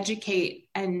try to educate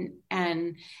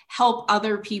and help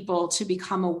other people to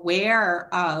become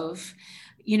aware of,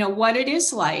 what it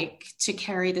is like to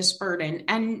carry this burden.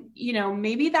 And,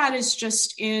 maybe that is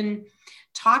just in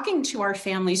talking to our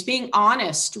families, being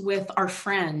honest with our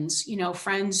friends,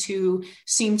 friends who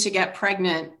seem to get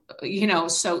pregnant,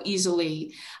 so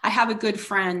easily. I have a good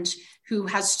friend who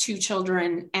has two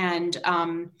children, and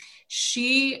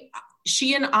she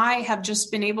and I have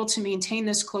just been able to maintain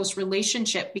this close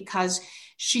relationship because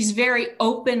she's very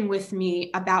open with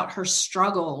me about her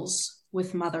struggles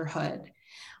with motherhood.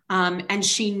 And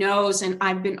she knows, and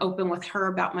I've been open with her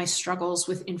about my struggles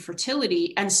with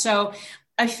infertility. And so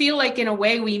I feel like in a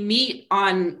way we meet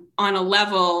on a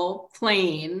level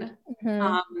plane.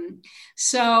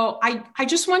 So I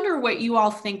just wonder what you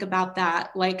all think about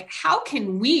that. Like, how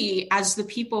can we, as the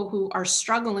people who are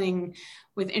struggling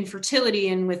with infertility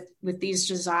and with these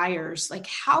desires, like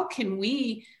how can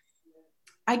we,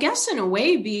 I guess in a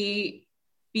way, be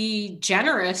be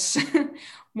generous,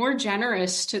 more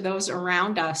generous to those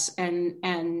around us, and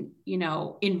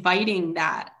inviting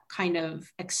that kind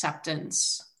of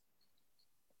acceptance.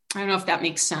 I don't know if that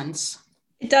makes sense.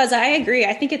 It does. I agree.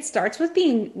 I think it starts with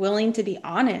being willing to be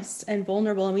honest and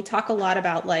vulnerable. And we talk a lot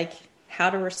about like how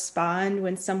to respond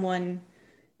when someone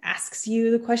asks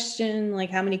you the question, like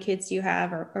how many kids do you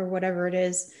have, or whatever it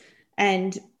is.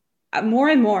 And more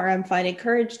and more, I'm finding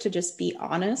courage to just be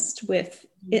honest with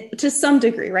it to some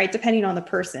degree, right? Depending on the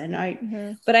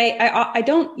person. But I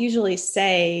don't usually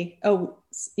say, oh,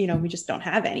 we just don't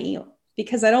have any,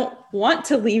 because I don't want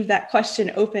to leave that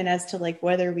question open as to like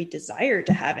whether we desire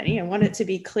to have any. I want it to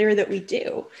be clear that we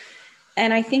do.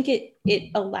 And I think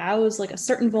it allows like a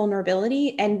certain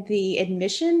vulnerability, and the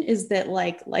admission is that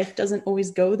like life doesn't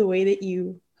always go the way that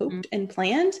you hoped and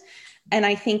planned. And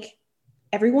I think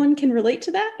everyone can relate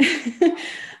to that.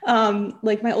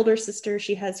 Like my older sister,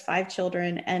 she has 5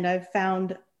 children, and I've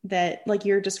found that, like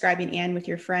you're describing, Anne, with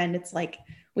your friend, it's like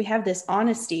we have this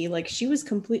honesty. Like she was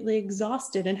completely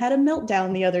exhausted and had a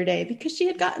meltdown the other day because she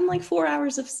had gotten like 4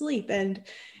 hours of sleep. And,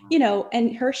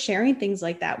 and her sharing things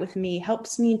like that with me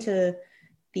helps me to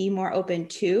be more open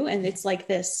too. And it's like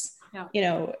this,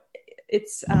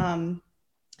 it's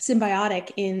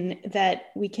symbiotic in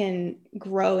that we can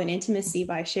grow in intimacy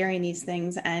by sharing these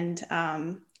things and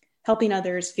helping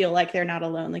others feel like they're not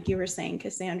alone, like you were saying,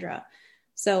 Cassandra.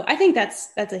 So I think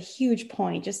that's a huge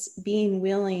point, just being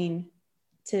willing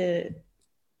to,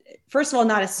 first of all,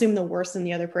 not assume the worst in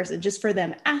the other person, just for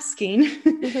them asking,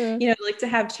 like to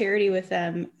have charity with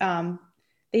them.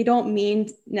 They don't mean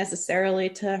necessarily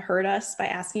to hurt us by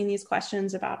asking these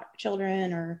questions about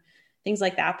children or things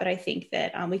like that. But I think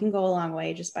that we can go a long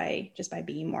way just by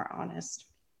being more honest.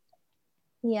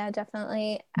 Yeah,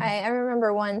 definitely. I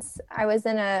remember once I was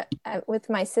in with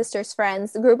my sister's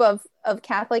friends, a group of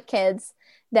Catholic kids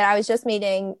that I was just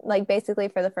meeting, like basically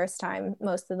for the first time,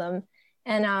 most of them.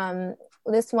 And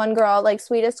this one girl, like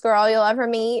sweetest girl you'll ever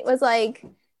meet, was like,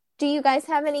 "Do you guys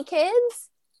have any kids?"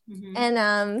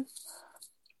 And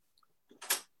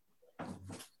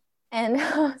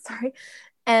sorry.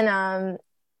 And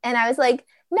I was like,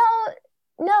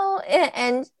 no.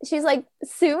 And she's like,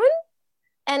 "Soon?"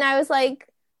 And I was like,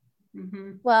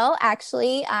 well,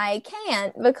 actually, I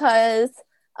can't because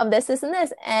of this, and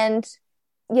this. And,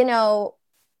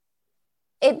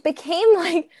 it became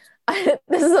like,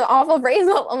 this is an awful phrase,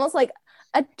 but almost like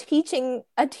a teaching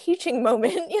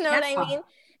moment, what I mean?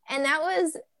 And that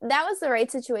was the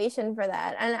right situation for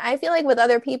that. And I feel like with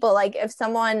other people, like if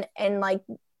someone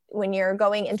when you're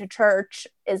going into church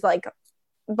is like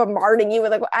bombarding you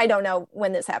with like, I don't know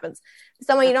when this happens,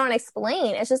 someone you don't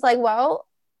explain, it's just like, well,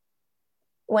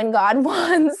 when God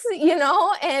wants,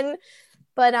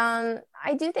 but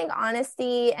I do think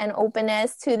honesty and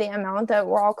openness to the amount that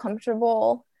we're all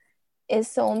comfortable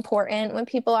is so important when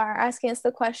people are asking us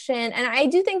the question. And I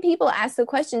do think people ask the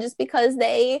question just because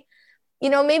they,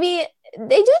 maybe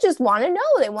they do just want to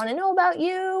know. They want to know about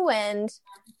you. And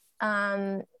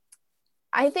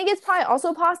I think it's probably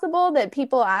also possible that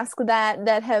people ask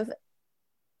that have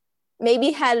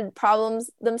maybe had problems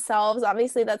themselves.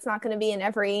 Obviously, that's not going to be in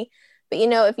every, but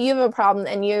if you have a problem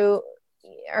and you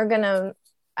are going to,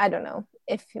 I don't know,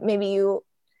 if maybe you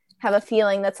have a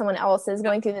feeling that someone else is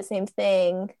going through the same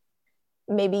thing,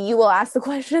 maybe you will ask the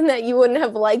question that you wouldn't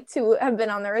have liked to have been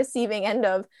on the receiving end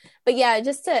of. But yeah,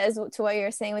 just to what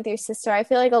you're saying with your sister, I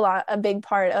feel like a big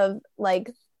part of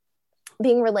like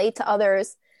being able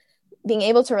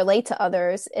to relate to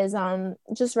others is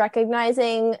just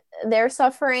recognizing their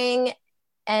suffering,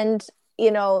 and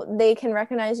they can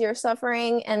recognize your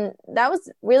suffering. And that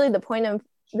was really the point of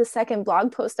the second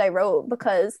blog post I wrote,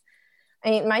 because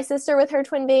my sister with her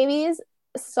twin babies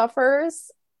suffers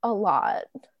a lot.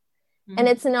 And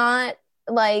it's not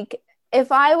like,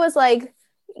 if I was like,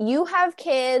 you have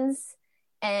kids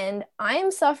and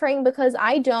I'm suffering because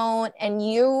I don't, and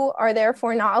you are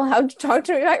therefore not allowed to talk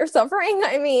to me about your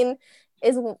suffering,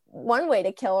 is one way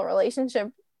to kill a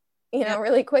relationship,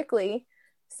 really quickly.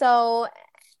 So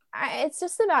it's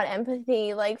just about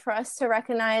empathy, like for us to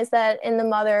recognize that in the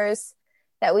mothers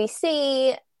that we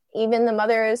see, even the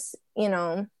mothers,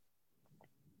 the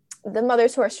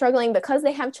mothers who are struggling because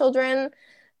they have children,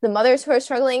 the mothers who are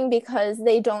struggling because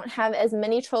they don't have as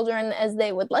many children as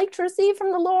they would like to receive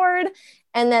from the Lord,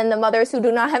 and then the mothers who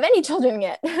do not have any children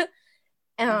yet.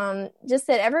 Just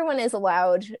that everyone is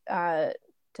allowed to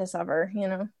suffer,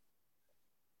 Yeah.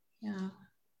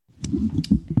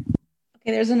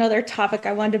 Okay, there's another topic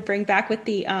I wanted to bring back with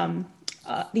the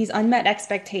these unmet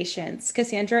expectations.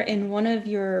 Cassandra, in one of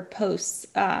your posts,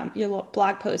 your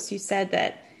blog posts, you said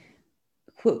that,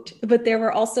 quote, but there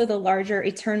were also the larger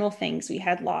eternal things we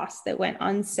had lost that went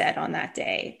unsaid on that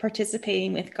day,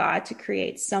 participating with God to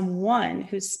create someone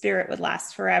whose spirit would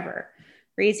last forever,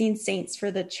 raising saints for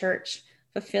the church,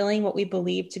 fulfilling what we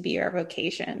believe to be our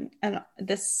vocation. And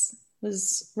this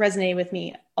was resonating with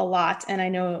me a lot. And I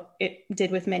know it did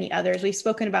with many others. We've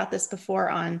spoken about this before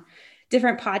on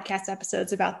different podcast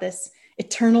episodes about this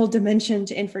eternal dimension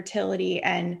to infertility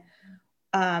and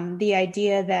the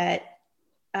idea that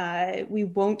we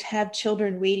won't have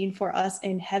children waiting for us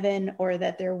in heaven, or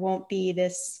that there won't be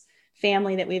this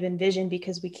family that we've envisioned,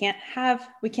 because we can't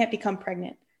become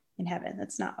pregnant in heaven.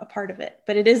 That's not a part of it,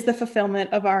 but it is the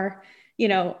fulfillment of our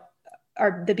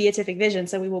the beatific vision.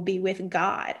 So we will be with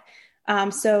God.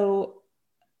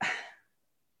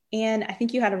 And I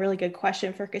think you had a really good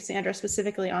question for Cassandra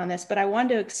specifically on this, but I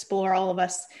wanted to explore all of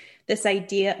us this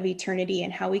idea of eternity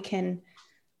and how we can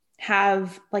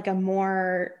have like a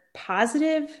more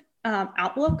positive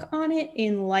outlook on it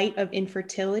in light of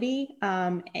infertility.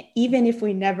 Even if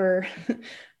we never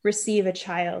receive a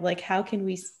child, like how can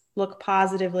we look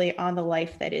positively on the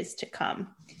life that is to come?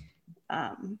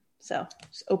 So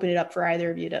just open it up for either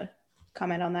of you to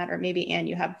comment on that, or maybe Anne,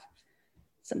 you have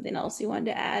something else you wanted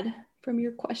to add from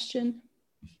your question.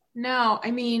 No, I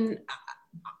mean,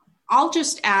 I'll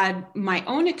just add my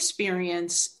own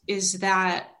experience is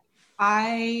that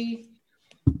I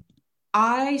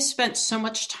spent so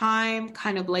much time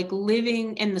kind of like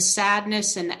living in the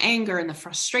sadness and the anger and the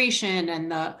frustration and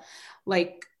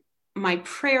my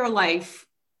prayer life,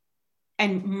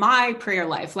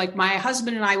 like my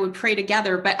husband and I would pray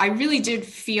together, but I really did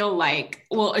feel like,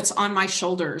 well, it's on my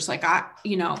shoulders. Like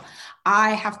I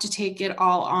have to take it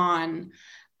all on.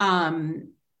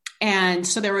 And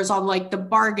so there was all like the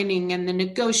bargaining and the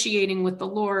negotiating with the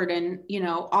Lord and,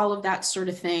 all of that sort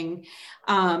of thing.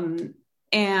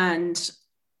 And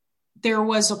there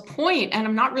was a point, and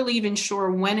I'm not really even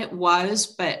sure when it was,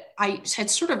 but I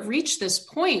had sort of reached this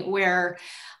point where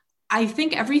I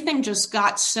think everything just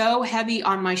got so heavy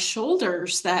on my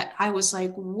shoulders that I was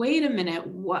like, wait a minute,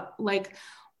 what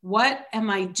am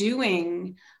I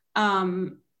doing?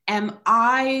 Am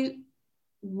I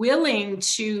willing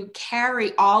to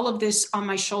carry all of this on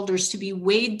my shoulders, to be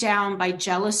weighed down by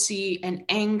jealousy and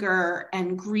anger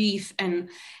and grief and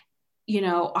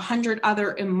 100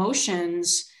 other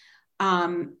emotions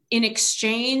in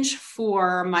exchange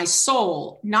for my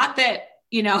soul? Not that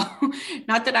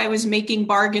I was making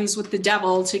bargains with the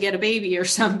devil to get a baby or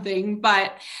something,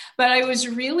 but I was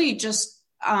really just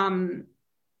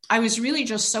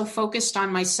so focused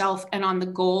on myself and on the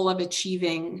goal of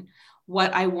achieving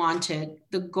what I wanted,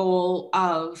 the goal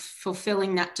of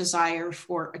fulfilling that desire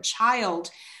for a child,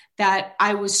 that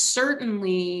I was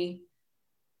certainly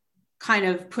kind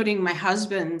of putting my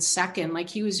husband second. Like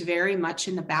he was very much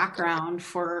in the background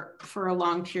for a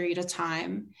long period of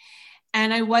time.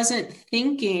 And I wasn't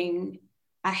thinking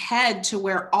ahead to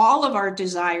where all of our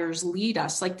desires lead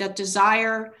us, like that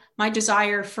desire, my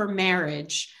desire for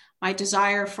marriage, my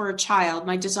desire for a child,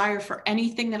 my desire for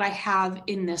anything that I have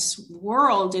in this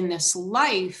world, in this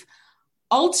life,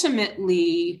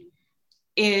 ultimately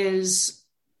is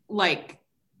like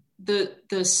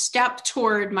the step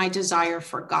toward my desire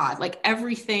for God. Like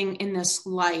everything in this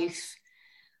life,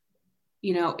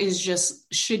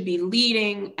 should be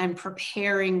leading and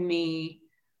preparing me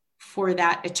for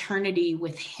that eternity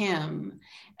with Him.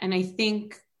 And I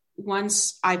think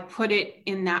once I put it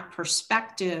in that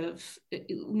perspective,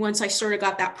 once I sort of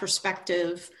got that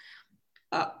perspective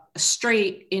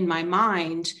straight in my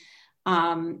mind,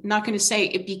 I'm not going to say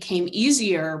it became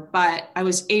easier, but I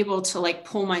was able to like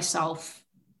pull myself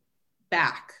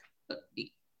back,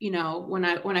 when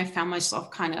I found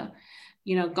myself kind of,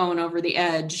 going over the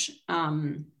edge,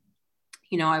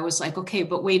 I was like, okay,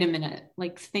 but wait a minute,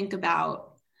 like think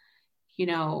about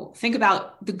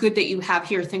the good that you have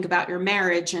here. Think about your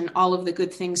marriage and all of the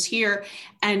good things here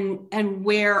and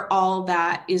where all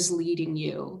that is leading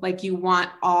you. Like you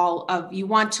want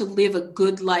to live a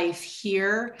good life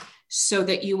here so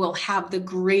that you will have the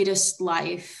greatest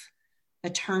life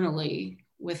eternally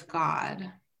with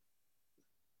God.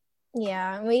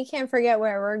 Yeah. We can't forget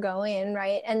where we're going,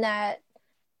 right? And that,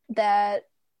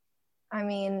 I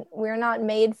mean, we're not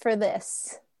made for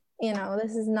this,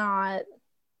 this is not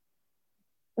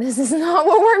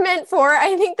what we're meant for.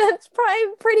 I think that's probably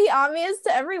pretty obvious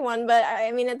to everyone, but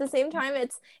I mean, at the same time,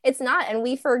 it's not, and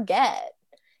we forget,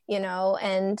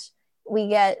 and we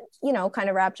get, kind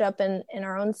of wrapped up in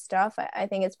our own stuff. I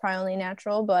think it's probably only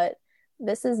natural, but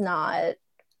this is not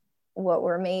what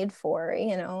we're made for,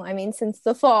 I mean, since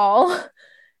the fall,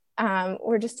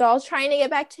 we're just all trying to get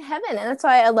back to heaven. And that's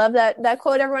why I love that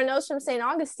quote everyone knows from St.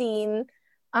 Augustine,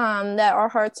 that our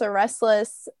hearts are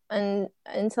restless and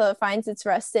until it finds its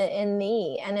rest in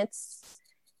thee. And it's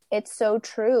so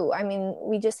true. I mean,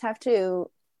 we just have to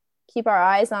keep our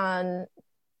eyes on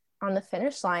the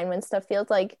finish line when stuff feels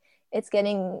like it's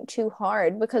getting too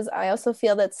hard, because I also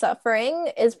feel that suffering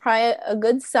is probably a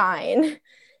good sign,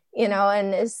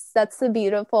 and that's the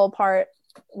beautiful part.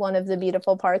 One of the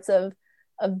beautiful parts of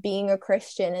being a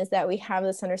Christian is that we have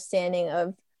this understanding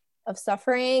of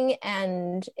suffering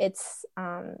and its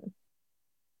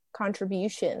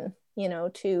contribution,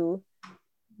 to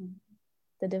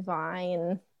the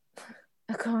divine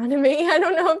economy. I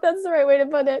don't know if that's the right way to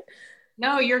put it.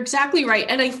 No, you're exactly right.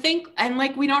 And I think,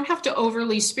 we don't have to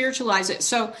overly spiritualize it.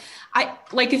 So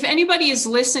if anybody is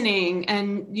listening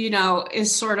and,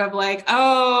 is sort of like,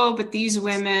 oh, but these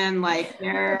women,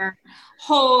 they're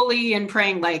holy and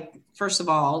praying, first of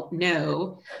all,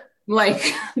 no,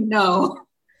 no.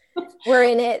 We're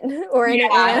in it. We're in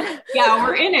it. Yeah,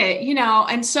 we're in it,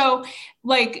 and so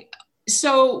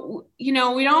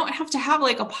we don't have to have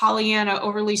a Pollyanna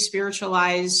overly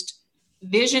spiritualized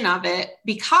vision of it,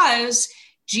 because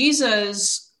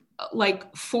Jesus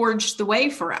forged the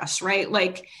way for us, right?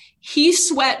 He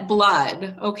sweat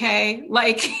blood. Okay.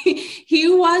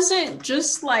 He wasn't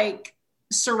just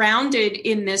surrounded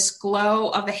in this glow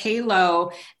of a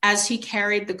halo as he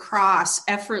carried the cross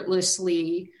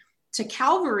effortlessly to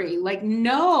Calvary.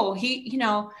 No,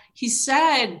 he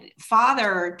said,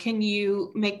 Father, can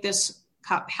you make this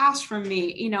cup pass from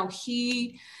me?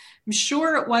 I'm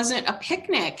sure it wasn't a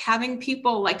picnic having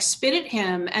people spit at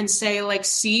him and say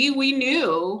see, we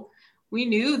knew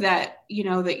that,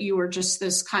 that you were just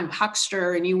this kind of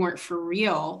huckster and you weren't for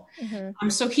real. Mm-hmm.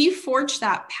 So he forged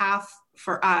that path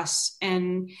for us.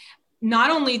 And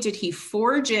not only did he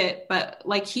forge it, but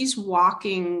he's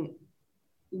walking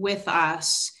with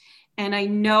us. And I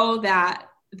know that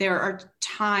there are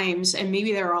times, and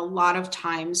maybe there are a lot of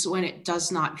times, when it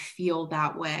does not feel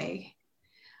that way.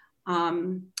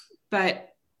 But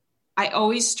I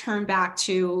always turn back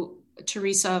to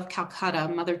Teresa of Calcutta,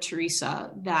 Mother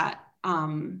Teresa, that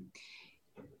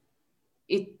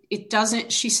it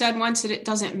doesn't, she said once that it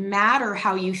doesn't matter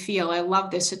how you feel. I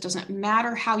love this. It doesn't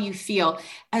matter how you feel,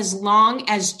 as long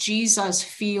as Jesus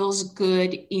feels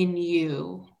good in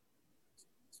you.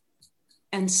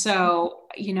 And so,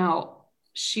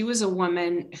 she was a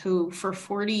woman who for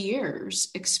 40 years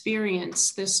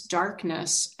experienced this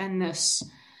darkness and this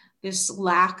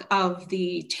lack of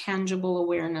the tangible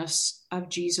awareness of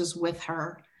Jesus with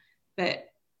her.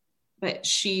 But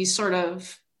she sort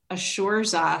of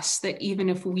assures us that even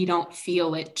if we don't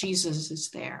feel it, Jesus is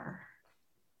there.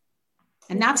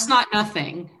 And that's not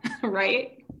nothing,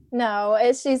 right? No,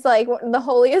 she's the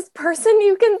holiest person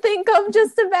you can think of,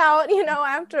 just about,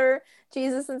 after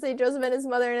Jesus and St. Joseph and his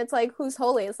mother. And it's who's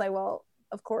holy? It's well,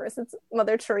 of course, it's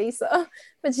Mother Teresa.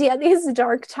 But she had these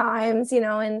dark times,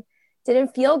 and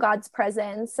didn't feel God's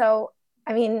presence. So,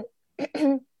 I mean,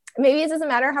 maybe it doesn't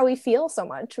matter how we feel so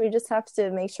much. We just have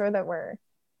to make sure that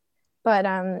but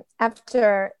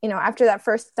after that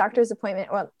first doctor's appointment,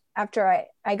 after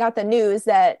I got the news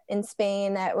that in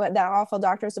Spain, that awful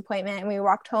doctor's appointment, and we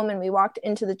walked home and we walked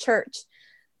into the church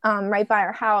right by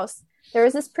our house, there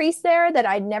was this priest there that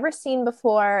I'd never seen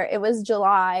before. It was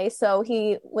July, so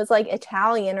he was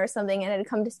Italian or something, and had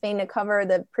come to Spain to cover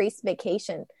the priest's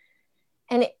vacation.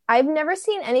 And I've never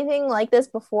seen anything like this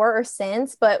before or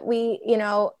since, but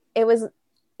it was,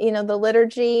 the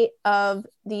liturgy of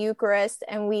the Eucharist,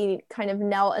 and we kind of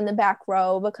knelt in the back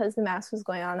row because the Mass was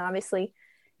going on, obviously.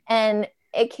 And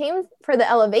it came for the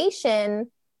elevation,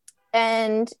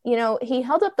 and, he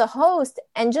held up the host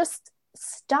and just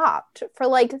stopped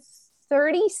for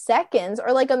 30 seconds or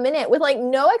a minute with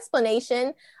no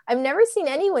explanation. I've never seen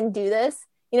anyone do this.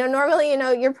 Normally,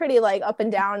 you're pretty up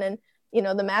and down, and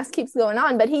the Mass keeps going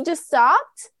on, but he just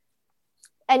stopped.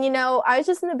 And, I was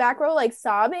just in the back row,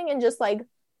 sobbing and just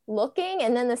looking.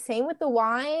 And then the same with the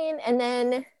wine. And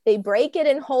then they break it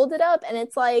and hold it up. And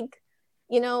it's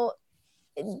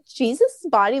Jesus'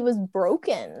 body was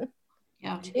broken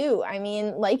too. I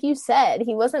mean, like you said,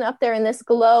 he wasn't up there in this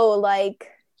glow,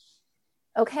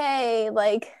 okay,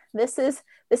 this is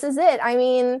it. I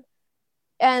mean,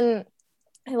 and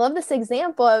I love this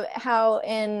example of how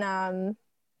in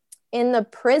the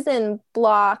prison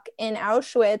block in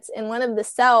Auschwitz, in one of the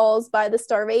cells by the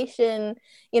starvation,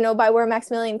 by where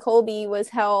Maximilian Kolbe was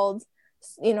held,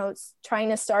 trying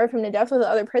to starve him to death with the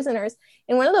other prisoners.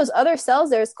 In one of those other cells,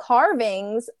 there's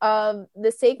carvings of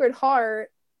the Sacred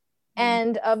Heart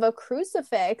and of a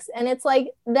crucifix. And it's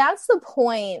that's the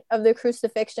point of the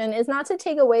crucifixion, is not to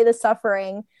take away the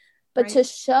suffering, but to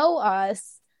show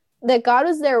us that God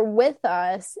is there with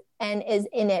us and is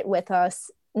in it with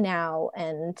us now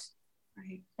and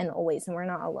Right. and always, and we're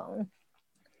not alone.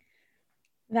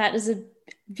 That is a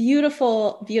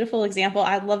beautiful, beautiful example.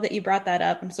 I love that you brought that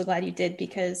up. I'm so glad you did,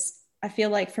 because I feel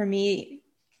like for me,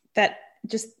 that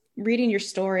just reading your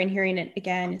story and hearing it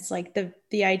again, it's like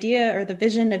the idea or the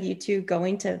vision of you two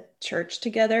going to church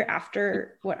together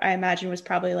after what I imagine was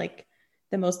probably like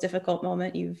the most difficult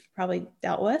moment you've probably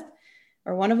dealt with,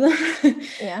 or one of them.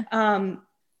 Yeah.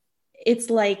 It's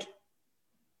like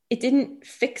it didn't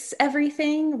fix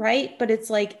everything, right? But it's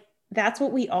like that's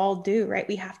what we all do, right?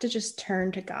 We have to just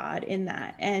turn to God in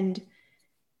that and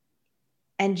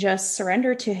just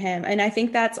surrender to him. And I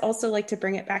think that's also like to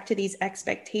bring it back to these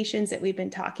expectations that we've been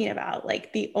talking about.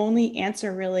 Like the only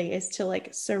answer really is to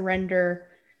like surrender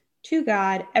to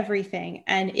God everything.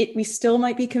 And we still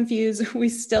might be confused. We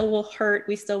still will hurt.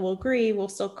 We still will grieve. We'll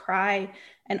still cry.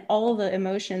 And all the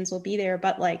emotions will be there.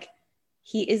 But like,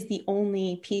 he is the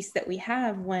only peace that we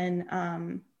have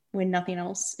when nothing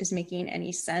else is making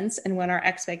any sense. And when our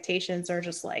expectations are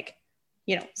just like,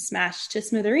 smashed to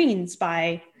smithereens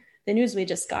by the news we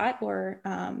just got, or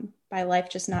by life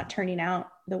just not turning out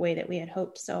the way that we had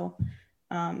hoped. So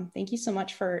thank you so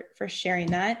much for sharing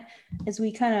that. As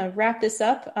we kind of wrap this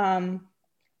up,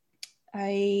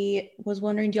 I was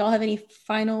wondering, do y'all have any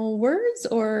final words,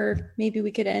 or maybe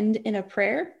we could end in a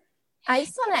prayer? I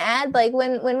just want to add, like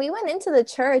when we went into the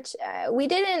church, we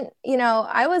didn't,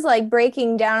 I was like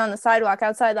breaking down on the sidewalk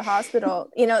outside the hospital.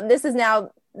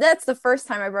 That's the first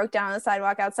time I broke down on the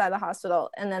sidewalk outside the hospital.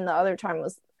 And then the other time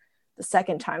was the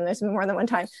second time. There's been more than one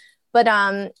time. But,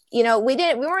 we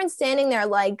weren't standing there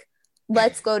like,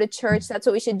 let's go to church. That's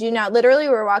what we should do now. Literally,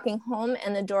 we were walking home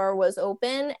and the door was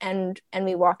open and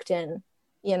we walked in,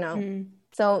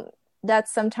 So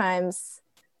that's sometimes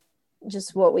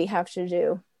just what we have to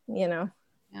do.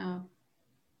 Yeah.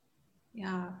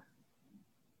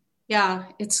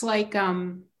 It's like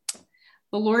the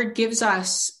Lord gives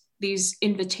us these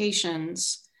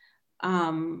invitations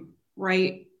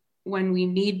right when we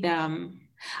need them.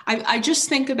 I just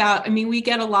think about, we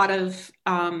get a lot of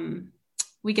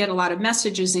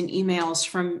messages and emails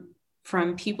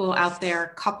from people out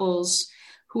there, couples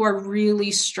who are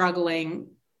really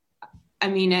struggling.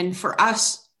 And for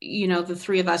us, the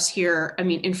three of us here,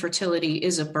 infertility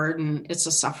is a burden. It's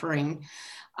a suffering.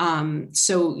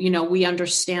 So, we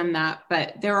understand that,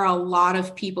 but there are a lot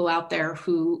of people out there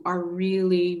who are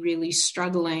really, really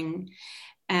struggling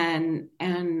and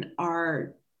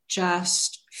are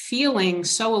just feeling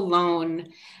so alone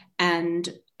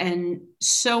and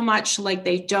so much like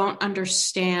they don't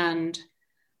understand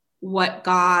what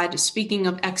God, speaking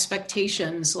of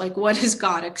expectations, like what is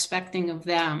God expecting of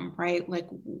them, right? Like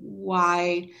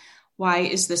why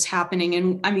is this happening?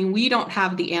 And we don't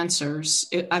have the answers.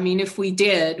 If we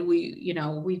did,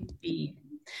 we'd be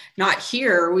not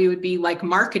here. We would be like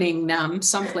marketing them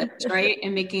someplace, right?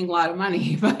 And making a lot of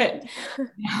money, but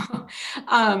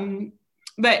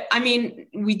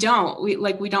we don't,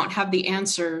 we don't have the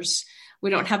answers.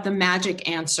 We don't have the magic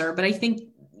answer, but I think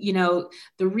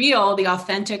the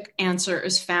authentic answer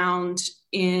is found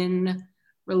in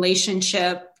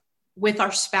relationship with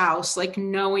our spouse, like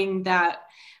knowing that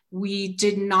we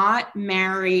did not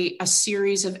marry a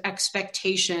series of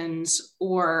expectations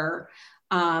or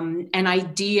an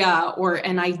idea or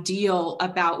an ideal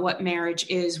about what marriage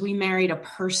is. We married a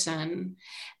person,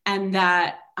 and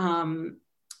that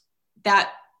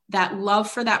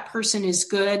love for that person is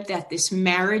good, that this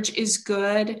marriage is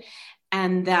good,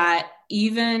 and that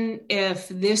even if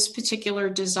this particular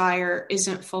desire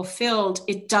isn't fulfilled,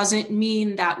 it doesn't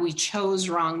mean that we chose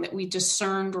wrong, that we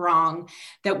discerned wrong,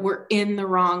 that we're in the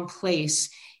wrong place.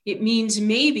 It means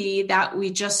maybe that we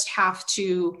just have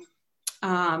to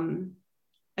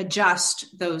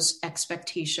adjust those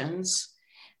expectations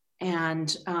and,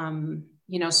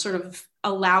 sort of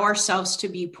allow ourselves to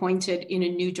be pointed in a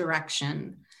new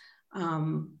direction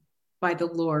by the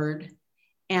Lord.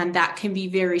 And that can be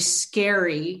very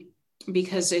scary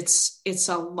because it's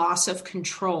a loss of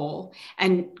control.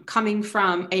 And coming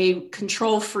from a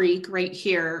control freak right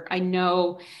here, I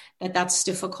know that that's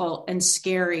difficult and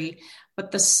scary,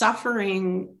 but the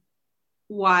suffering,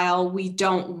 while we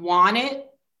don't want it,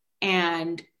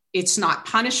 and it's not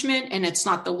punishment, and it's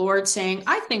not the Lord saying,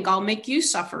 I think I'll make you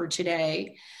suffer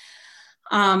today.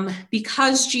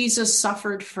 Because Jesus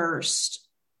suffered first,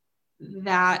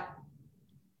 that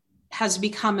has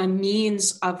become a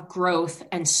means of growth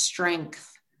and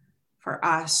strength for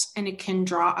us. And it can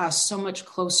draw us so much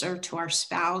closer to our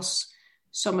spouse,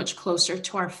 so much closer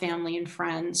to our family and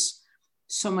friends,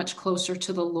 so much closer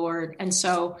to the Lord. And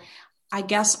so I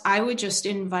guess I would just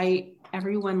invite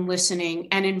everyone listening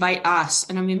and invite us,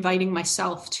 and I'm inviting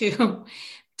myself too,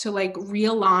 to like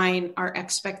realign our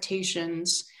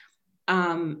expectations,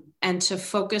 and to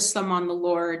focus them on the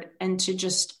Lord, and to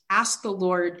just ask the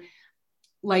Lord,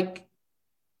 like,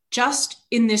 just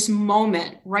in this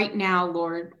moment right now,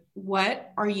 Lord,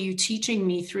 what are you teaching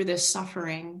me through this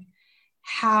suffering?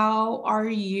 How are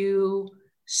you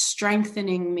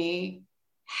strengthening me?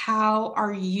 How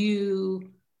are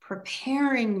you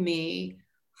preparing me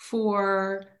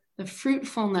for the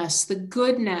fruitfulness, the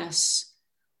goodness,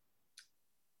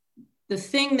 the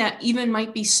thing that even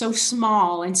might be so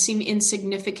small and seem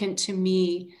insignificant to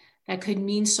me that could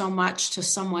mean so much to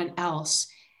someone else?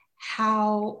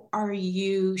 How are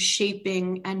you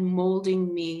shaping and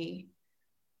molding me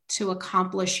to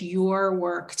accomplish your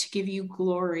work, to give you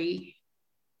glory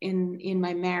in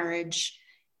my marriage,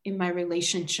 in my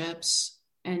relationships,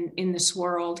 and in this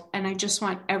world? And I just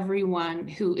want everyone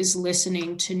who is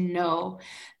listening to know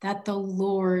that the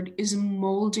Lord is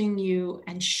molding you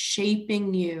and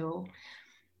shaping you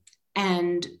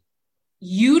and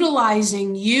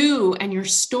utilizing you and your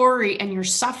story and your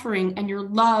suffering and your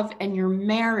love and your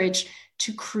marriage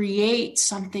to create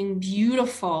something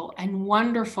beautiful and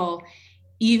wonderful,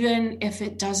 even if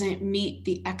it doesn't meet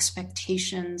the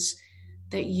expectations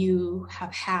that you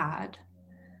have had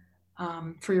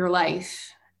for your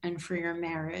life and for your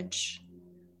marriage.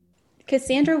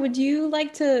 Cassandra, would you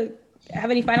like to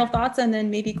have any final thoughts and then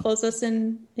maybe close us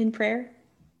in prayer?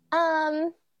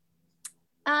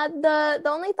 The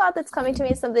only thought that's coming to me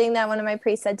is something that one of my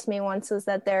priests said to me once, was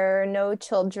that there are no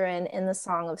children in the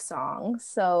Song of Songs.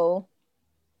 So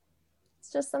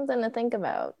it's just something to think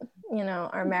about. You know,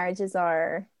 our marriages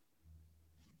are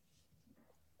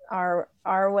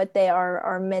what they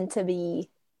are meant to be,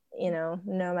 you know,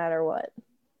 no matter what.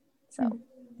 So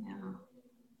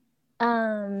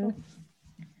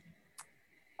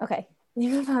okay. In the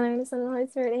name of the Father, and the Son, and the Holy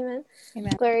Spirit, amen.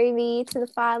 Amen. Glory be to the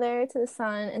Father, to the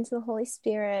Son, and to the Holy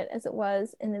Spirit, as it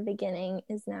was in the beginning,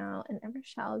 is now, and ever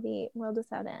shall be, world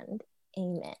without end.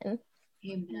 Amen.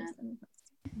 Amen.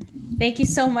 Thank you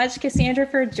so much, Cassandra,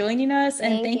 for joining us.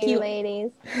 And Thank you,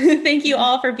 ladies. Thank you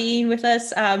all for being with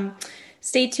us.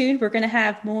 Stay tuned. We're going to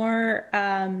have more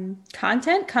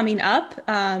content coming up.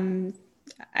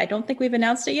 I don't think we've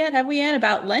announced it yet, have we, Anne,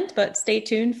 about Lent, but stay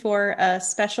tuned for a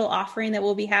special offering that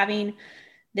we'll be having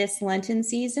this Lenten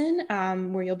season,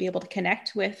 where you'll be able to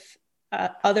connect with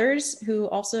others who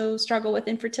also struggle with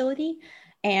infertility.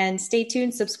 And stay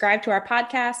tuned, subscribe to our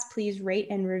podcast. Please rate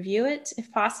and review it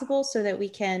if possible, so that we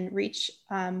can reach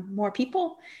more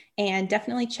people. And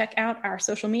definitely check out our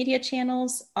social media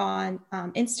channels on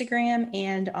Instagram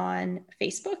and on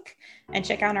Facebook, and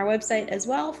check out our website as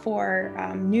well for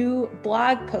new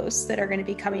blog posts that are going to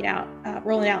be coming out,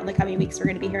 rolling out in the coming weeks. We're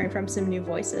going to be hearing from some new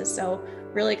voices. So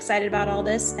really excited about all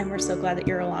this, and we're so glad that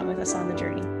you're along with us on the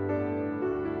journey.